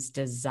J's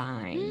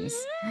designs.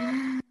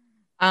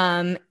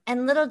 And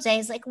little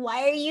Jay's like,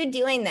 why are you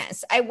doing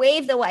this? I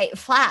waved the white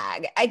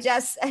flag. I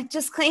just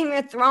claim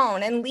your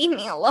throne and leave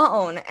me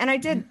alone. And I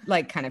did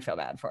like kind of feel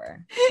bad for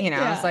her.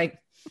 I was like,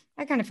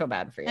 I kind of feel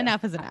bad for you.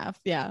 Enough is enough.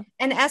 Yeah.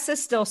 And S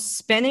is still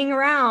spinning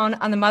around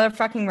on the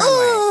motherfucking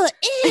runway.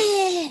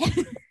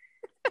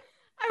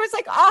 I was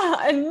like,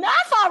 oh,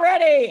 enough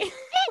already.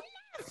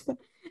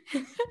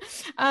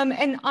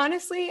 And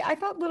honestly, I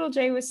thought little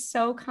Jay was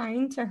so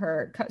kind to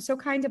her, so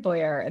kind to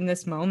Blair in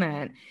this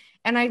moment.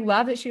 And I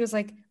love that she was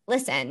like,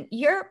 listen,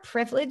 you're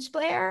privileged,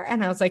 Blair.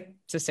 And I was like,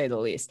 to say the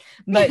least.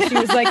 But she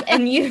was like,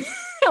 and you,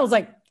 I was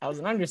like, that was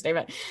an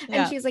understatement.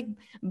 And she's like,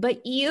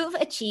 but you've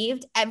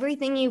achieved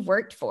everything you've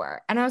worked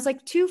for. And I was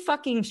like, too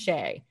fucking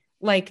Shay.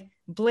 Like,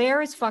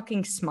 Blair is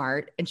fucking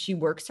smart and she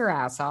works her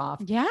ass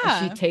off.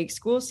 Yeah. She takes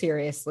school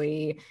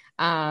seriously.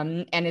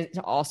 And is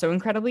also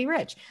incredibly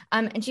rich.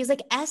 And she's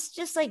like, S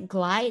just like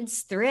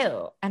glides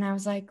through. And I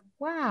was like,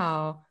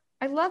 wow,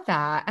 I love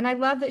that. And I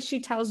love that she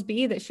tells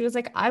B that she was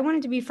like, I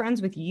wanted to be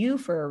friends with you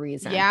for a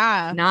reason.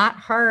 Yeah. Not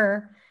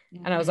her.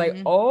 And I was like,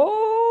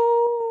 oh.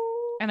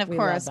 And of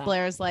course,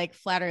 Blair's like,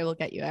 flattery will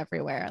get you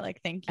everywhere.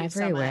 Like, thank you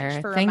so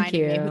much for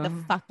reminding me who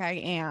the fuck I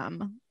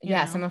am.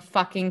 Yes, I'm a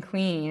fucking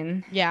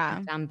queen.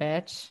 Yeah. Dumb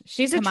bitch.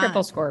 She's a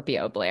triple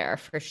Scorpio, Blair,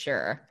 for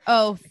sure.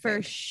 Oh,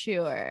 for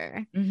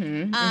sure.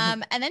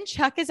 And then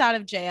Chuck is out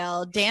of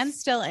jail. Dan's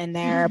still in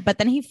there, but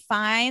then he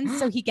finds,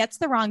 so he gets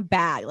the wrong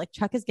bag. Like,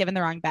 Chuck is given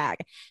the wrong bag.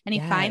 And he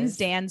finds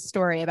Dan's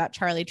story about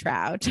Charlie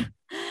Trout.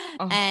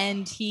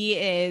 And he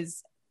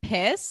is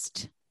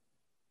pissed.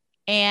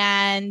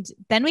 And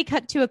then we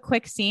cut to a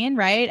quick scene,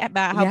 right?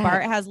 About how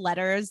Bart has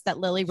letters that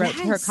Lily wrote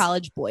to her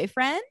college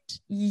boyfriend.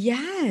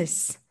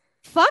 Yes.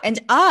 Fucked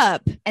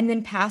up. And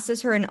then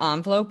passes her an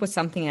envelope with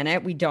something in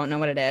it. We don't know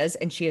what it is.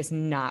 And she is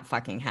not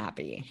fucking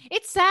happy.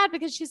 It's sad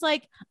because she's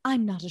like,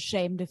 I'm not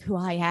ashamed of who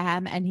I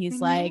am. And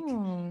he's like,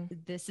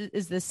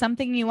 is this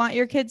something you want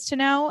your kids to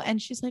know? And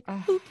she's like,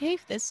 who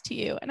gave this to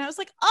you? And I was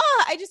like,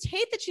 I just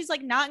hate that she's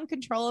like not in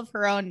control of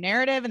her own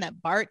narrative and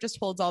that Bart just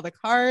holds all the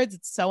cards.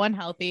 It's so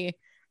unhealthy.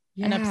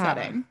 And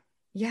upsetting.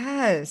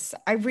 Yes.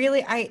 I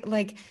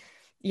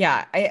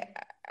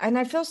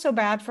feel so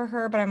bad for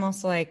her, but I'm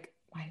also like,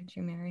 why did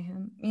you marry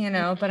him?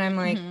 But I'm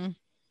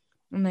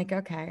like,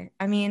 okay.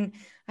 I mean,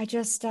 I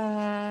just,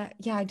 I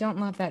don't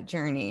love that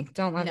journey.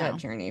 Don't love that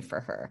journey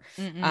for her.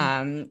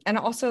 And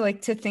also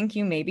like to think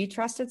you maybe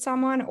trusted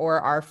someone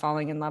or are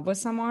falling in love with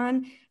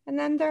someone. And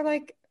then they're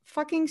like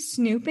fucking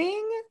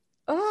snooping.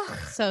 Oh,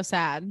 so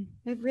sad.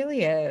 It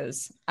really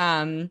is.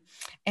 And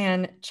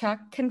Chuck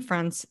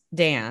confronts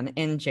Dan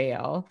in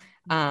jail.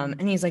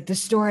 And he's like, the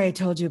story I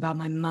told you about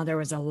my mother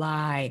was a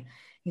lie.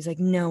 He's like,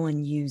 no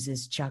one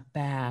uses Chuck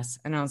Bass.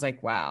 And I was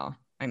like, wow.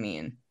 I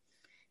mean,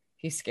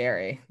 he's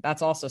scary.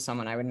 That's also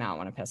someone I would not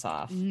want to piss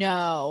off.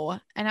 No.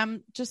 And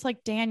I'm just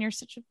like, Dan, you're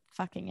such a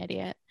fucking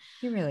idiot.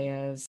 He really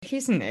is.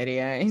 He's an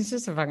idiot. He's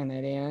just a fucking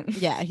idiot.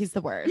 Yeah, he's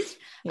the worst.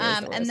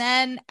 And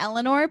then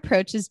Eleanor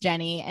approaches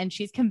Jenny and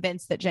she's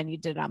convinced that Jenny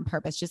did it on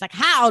purpose. She's like,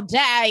 how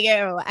dare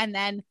you? And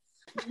then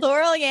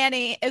Laurel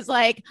Yanny is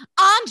like,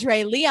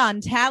 Andre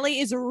Leon Talley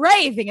is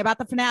raving about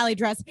the finale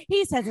dress.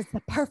 He says it's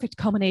the perfect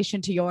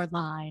culmination to your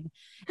line.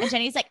 And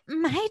Jenny's like,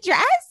 my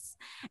dress?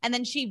 And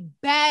then she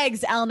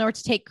begs Eleanor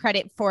to take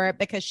credit for it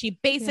because she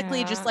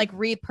basically just like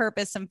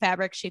repurposed some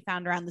fabric she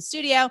found around the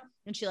studio.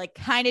 And she like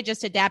kind of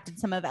just adapted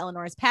some of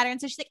Eleanor's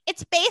patterns. So she's like,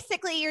 it's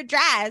basically your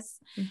dress.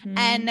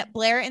 And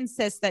Blair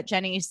insists that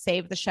Jenny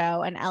save the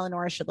show and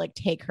Eleanor should like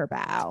take her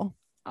bow.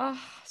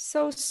 Oh,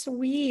 so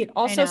sweet.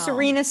 Also,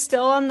 Serena's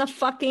still on the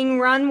fucking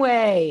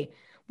runway.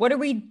 What are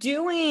we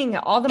doing?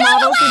 All the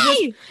models are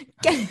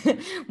just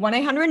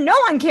 1-800. No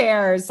one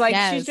cares. Like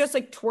she's just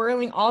like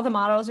twirling. All the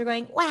models are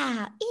going,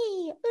 wow.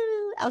 Ooh.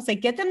 I was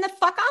like, get them the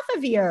fuck off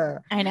of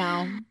here. I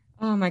know.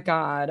 Oh my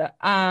God.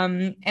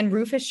 And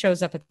Rufus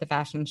shows up at the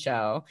fashion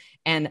show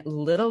and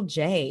little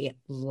Jay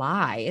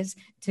lies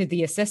to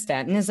the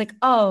assistant and is like,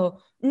 oh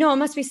no, it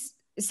must be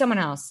someone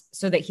else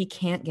so that he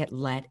can't get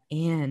let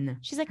in.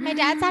 She's like, my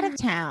dad's out of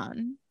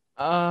town.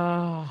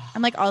 Oh,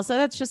 I'm like, also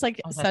that's just like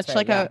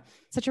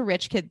such a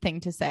rich kid thing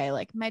to say.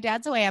 Like, my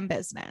dad's away on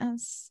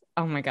business.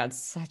 Oh my God,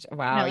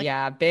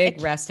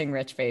 big resting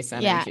rich face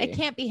energy. Yeah, it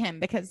can't be him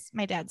because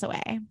my dad's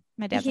away.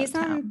 My dad's he's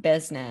on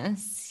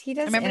business. He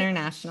does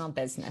international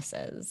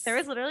businesses. There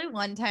was literally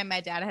one time my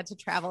dad had to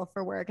travel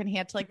for work and he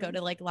had to like go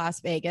to like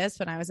Las Vegas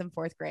when I was in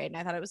 4th grade. And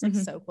I thought it was like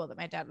so cool that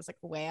my dad was like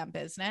away on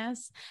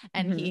business.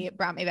 And he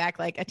brought me back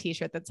like a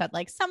t-shirt that said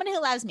like, someone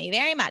who loves me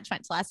very much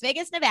went to Las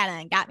Vegas, Nevada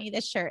and got me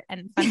this shirt.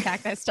 And fun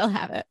fact, I still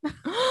have it.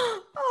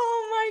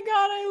 Oh my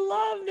God, I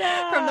love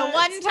that. From the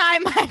one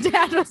time my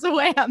dad was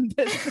away on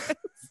business.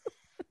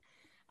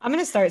 I'm going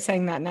to start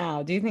saying that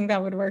now. Do you think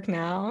that would work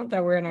now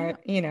that we're in our,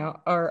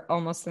 or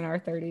almost in our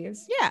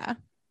 30s? Yeah.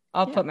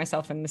 I'll put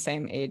myself in the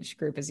same age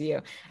group as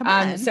you.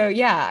 So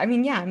yeah, I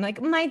mean, I'm like,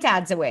 my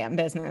dad's away on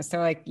business. They're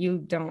like,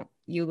 you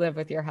live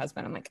with your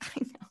husband. I'm like,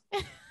 I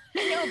know.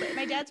 I know, but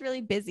my dad's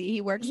really busy.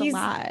 He works a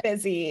lot.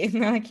 Busy. And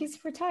they're like,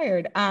 he's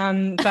retired.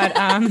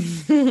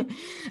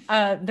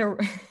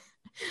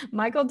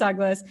 Michael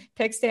Douglas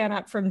picks Dan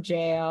up from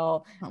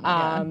jail.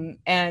 Oh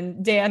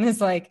and Dan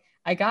is like,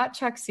 I got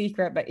Chuck's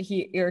secret,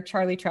 or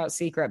Charlie Trout's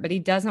secret, but he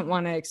doesn't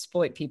want to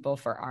exploit people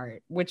for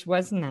art, which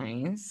was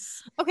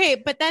nice. Okay,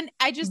 but then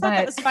I just thought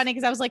that was funny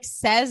because I was like,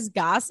 says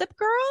Gossip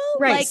Girl?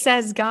 Right, like,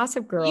 says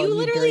Gossip Girl. You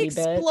literally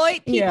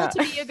exploit people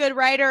to be a good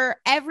writer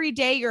every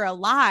day you're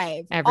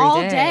alive. All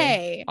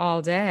day.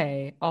 All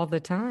day. All the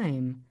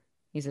time.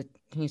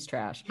 He's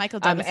trash. Michael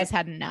Douglas has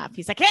had enough.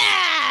 He's like,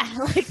 yeah,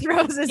 like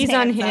throws his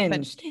hands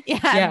unhinged.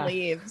 Up and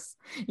leaves.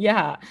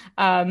 Yeah.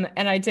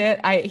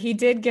 He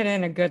did get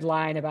in a good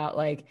line about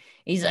like,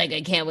 he's like, I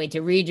can't wait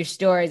to read your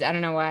stories. I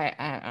don't know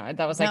why.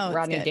 That was like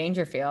Rodney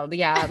Dangerfield.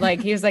 Yeah.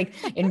 Like he was like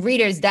in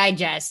Reader's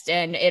Digest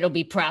and it'll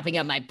be propping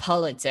up my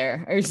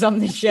Pulitzer or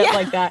something shit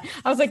like that.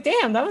 I was like,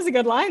 damn, that was a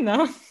good line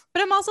though.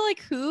 But I'm also like,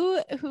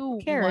 who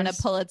won a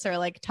Pulitzer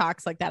like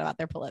talks like that about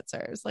their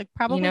Pulitzers? Like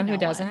probably who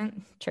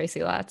doesn't?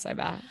 Tracy Letts, I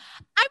bet.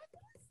 I'm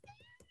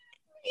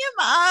him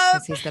up.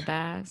 Because he's the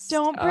best.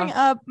 Don't bring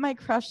up my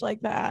crush like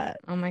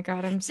that. Oh my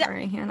God, I'm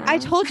sorry, Hannah. I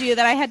told you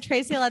that I had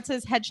Tracy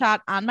Letts' headshot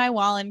on my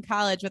wall in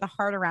college with a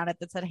heart around it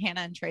that said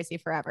Hannah and Tracy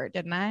forever,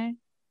 didn't I?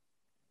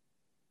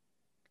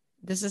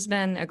 This has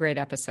been a great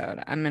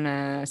episode. I'm going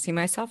to see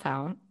myself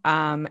out.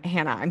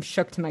 Hannah, I'm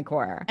shook to my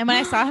core. And when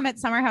I saw him at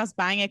Summer House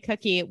buying a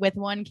cookie with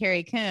one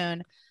Carrie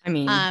Coon, I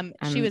mean,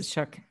 she was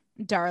shook.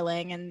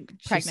 Darling and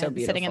pregnant,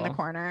 so sitting in the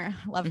corner.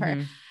 Love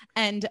her.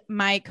 And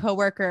my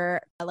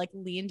coworker like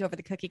leaned over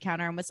the cookie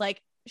counter and was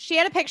like, she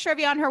had a picture of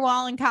you on her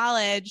wall in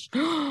college.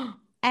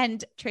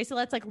 And Tracy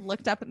Letts like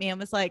looked up at me and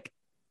was like,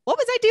 what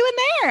was I doing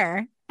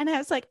there? And I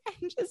was like,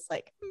 I'm just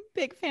like a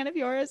big fan of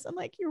yours and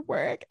like your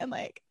work. And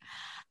like,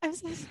 I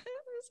was like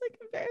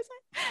embarrassing.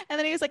 And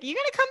then he was like, you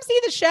gonna come see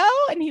the show?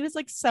 And he was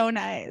like so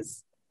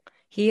nice.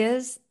 He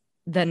is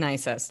the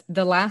nicest.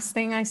 The last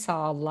thing I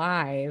saw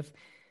live,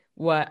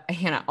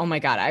 Hannah, oh my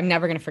God, I'm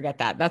never going to forget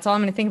that. That's all I'm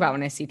going to think about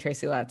when I see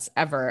Tracy Letts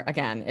ever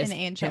again is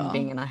him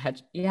being in a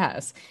hedge.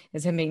 Yes.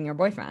 Is him being your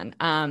boyfriend.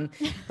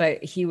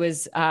 But he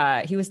was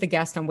the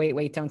guest on Wait,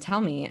 Wait, Don't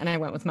Tell Me. And I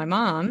went with my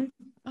mom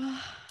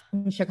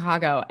in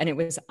Chicago and it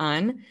was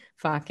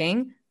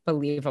unfucking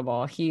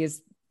believable. He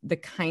is the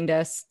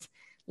kindest,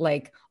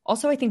 like,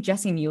 also I think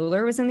Jesse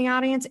Mueller was in the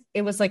audience.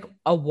 It was like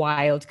a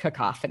wild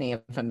cacophony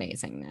of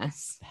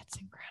amazingness. That's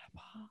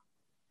incredible.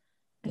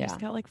 I just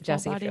got like full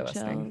Jesse body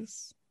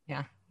chills.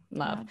 Yeah.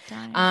 Love.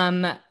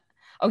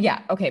 Oh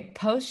yeah. Okay.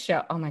 Post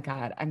show. Oh my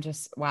God. I'm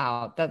just,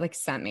 wow. That like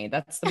sent me.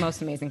 That's the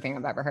most amazing thing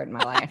I've ever heard in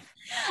my life.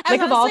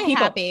 Like of all people,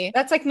 happy.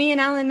 That's like me and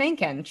Alan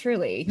Menken.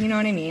 Truly. You know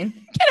what I mean?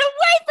 Get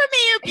away from me,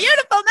 you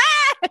beautiful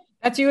man.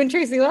 That's you and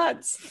Tracy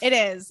Letts. It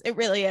is. It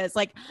really is.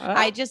 Like,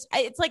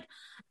 it's like,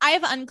 I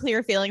have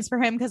unclear feelings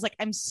for him because like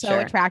I'm so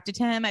attracted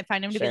to him. I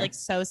find him to be like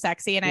so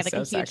sexy and I have like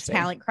a huge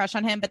talent crush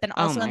on him. But then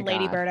also in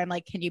Lady Bird, I'm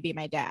like, can you be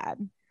my dad?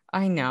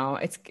 I know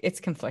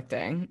it's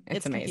conflicting.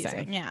 It's amazing.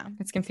 Confusing. Yeah.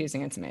 It's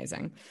confusing. It's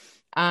amazing.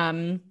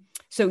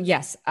 So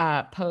yes,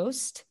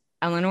 post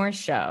Eleanor's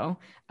show,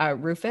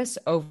 Rufus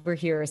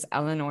overhears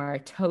Eleanor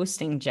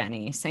toasting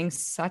Jenny, saying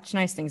such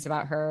nice things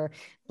about her.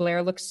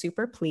 Blair looks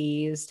super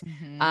pleased.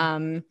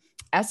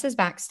 S is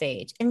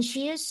backstage and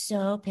she is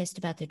so pissed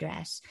about the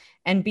dress.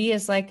 And B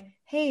is like,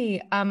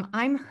 hey,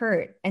 I'm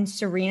hurt. And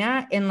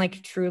Serena, in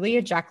like truly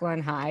a Jekyll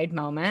and Hyde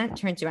moment,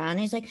 turns around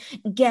and he's like,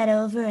 get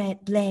over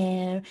it,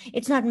 Blair.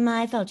 It's not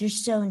my fault. You're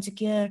so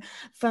insecure.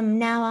 From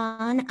now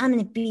on, I'm going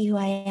to be who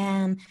I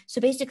am. So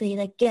basically,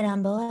 like, get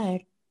on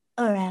board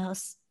or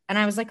else. And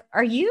I was like,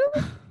 who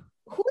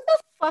the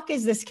fuck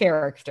is this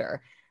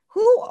character?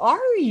 Who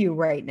are you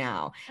right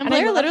now? And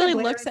Blair literally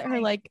looks at her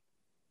like,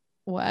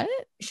 what?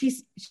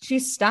 She's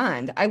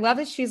stunned. I love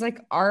it. She's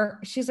like,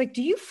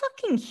 do you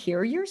fucking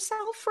hear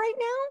yourself right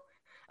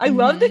now? I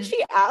love that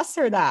she asked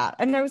her that.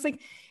 And I was like,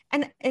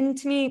 and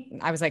to me,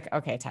 I was like,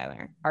 okay,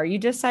 Tyler, are you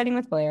just siding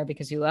with Blair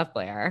because you love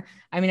Blair?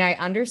 I mean, I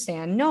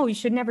understand. No, you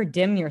should never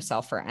dim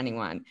yourself for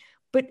anyone.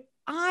 But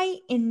I,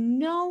 in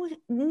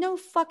no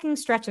fucking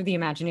stretch of the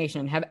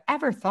imagination, have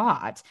ever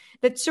thought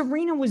that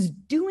Serena was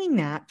doing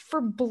that for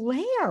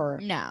Blair.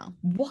 No.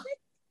 What?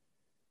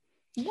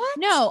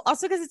 No,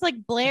 also because it's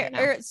like Blair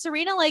or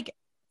Serena, like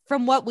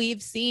from what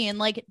we've seen,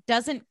 like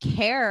doesn't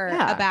care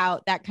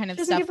about that kind of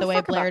stuff the way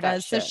Blair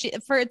does. So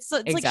it's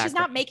like she's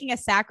not making a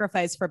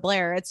sacrifice for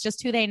Blair. It's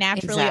just who they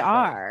naturally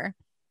are.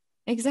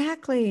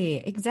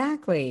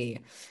 Exactly.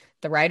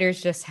 The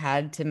writers just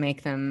had to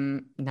make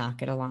them not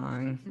get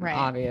along, right?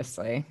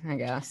 Obviously, I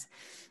guess.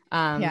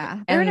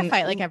 They're in a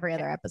fight like every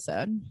other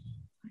episode.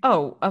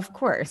 Oh, of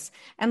course.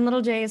 And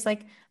little Jay is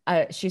like,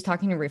 she's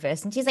talking to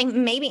Rufus and she's like,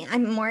 maybe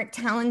I'm more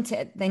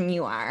talented than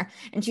you are.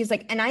 And she's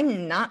like, and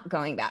I'm not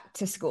going back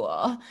to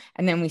school.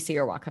 And then we see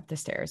her walk up the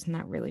stairs in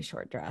that really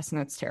short dress. And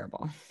that's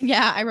terrible.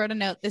 Yeah. I wrote a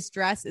note. This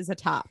dress is a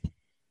top.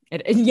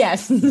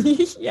 Yes.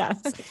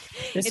 Yes.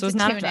 This was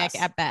not a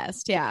tunic at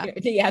best. Yeah.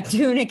 Yeah.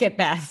 Tunic at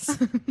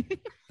best.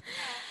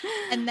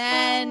 And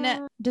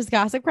then does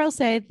Gossip Girl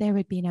say there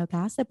would be no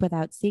gossip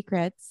without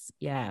secrets?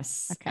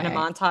 Yes. Okay. And a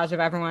montage of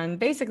everyone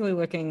basically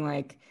looking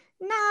like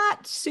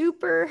not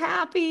super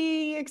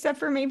happy, except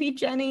for maybe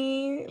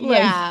Jenny.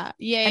 Yeah.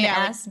 And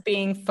S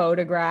being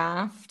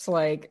photographed,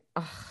 like,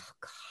 oh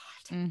God.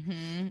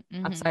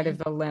 Outside of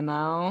the limo.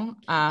 Oh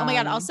my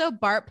God. Also,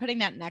 Bart putting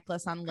that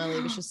necklace on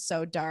Lily was just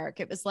so dark.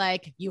 It was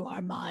like, you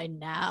are mine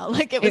now.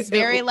 Like, it was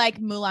very like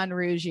Moulin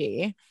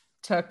Rouge-y.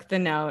 Took the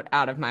note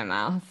out of my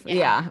mouth.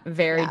 Yeah.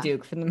 Very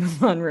Duke from the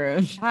Moulin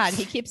Rouge. God,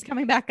 he keeps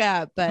coming back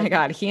up. But my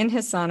God, he and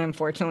his son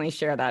unfortunately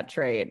share that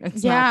trait.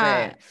 It's not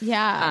great.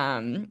 Yeah.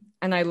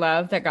 And I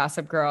love that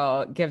Gossip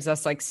Girl gives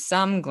us like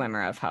some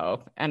glimmer of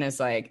hope and is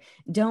like,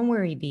 don't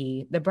worry,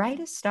 B, the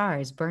brightest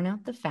stars burn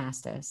out the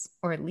fastest.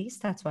 Or at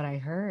least that's what I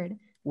heard.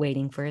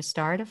 Waiting for a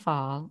star to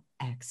fall.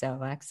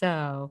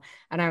 XOXO.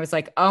 And I was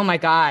like, oh my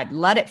God,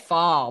 let it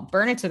fall.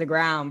 Burn it to the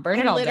ground. Burn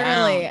it all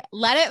down.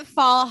 Let it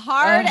fall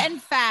hard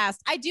and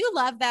fast. I do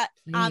love that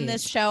on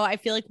this show. I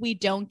feel like we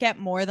don't get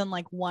more than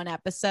like one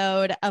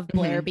episode of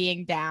Blair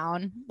being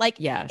down. Like,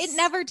 it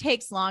never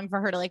takes long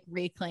for her to like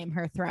reclaim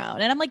her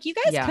throne. And I'm like, you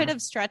guys could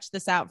have stretched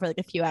this out for like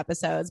a few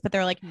episodes, but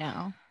they're like,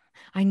 no.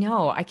 I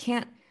know. I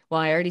can't. Well,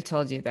 I already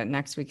told you that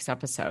next week's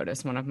episode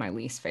is one of my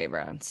least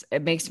favorites.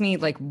 It makes me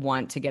like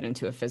want to get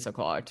into a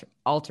physical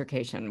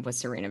altercation with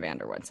Serena van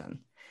der Woodsen.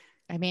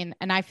 I mean,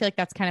 and I feel like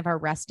that's kind of our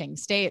resting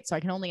state. So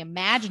I can only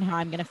imagine how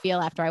I'm going to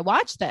feel after I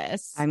watch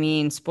this. I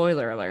mean,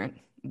 spoiler alert,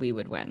 we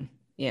would win.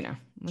 You know,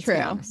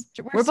 true.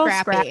 We're both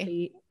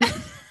scrappy.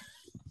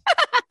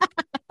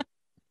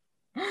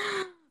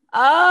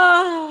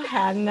 Oh,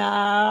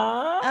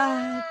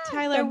 Hannah.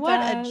 Tyler, what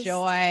a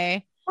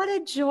joy. What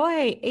a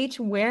joy. H,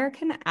 where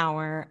can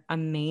our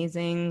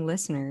amazing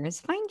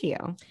listeners find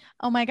you?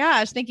 Oh my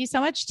gosh. Thank you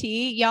so much,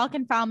 T. Y'all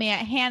can follow me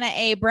at Hannah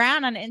A.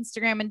 Brown on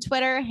Instagram and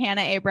Twitter,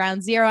 Hannah A.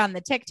 Brown 0 on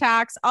the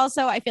TikToks.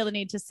 Also, I feel the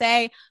need to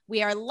say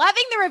we are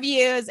loving the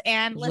reviews.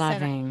 And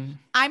listen,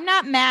 I'm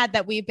not mad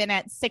that we've been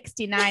at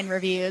 69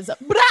 reviews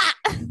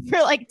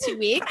for like 2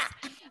 weeks.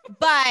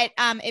 But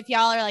if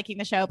y'all are liking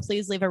the show,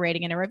 please leave a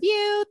rating and a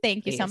review.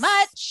 Thank you so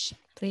much.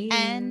 Please.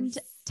 And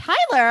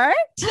Tyler,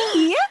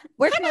 T,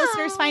 where can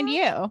listeners find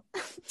you?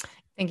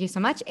 Thank you so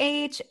much,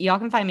 H. Y'all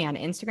can find me on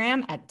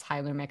Instagram at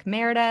Tyler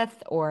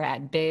Meredith or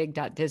at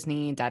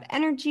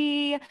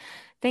big.disney.energy.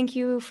 Thank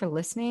you for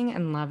listening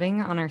and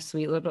loving on our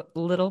sweet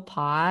little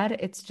pod.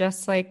 It's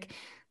just like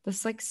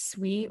this like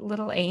sweet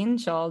little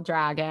angel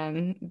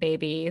dragon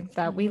baby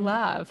that we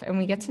love, and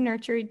we get to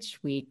nurture each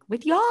week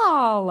with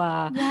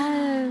y'all.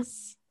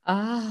 Yes.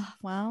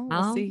 Well,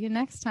 we'll see you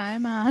next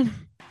time on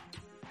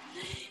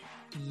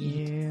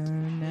You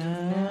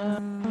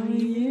Know.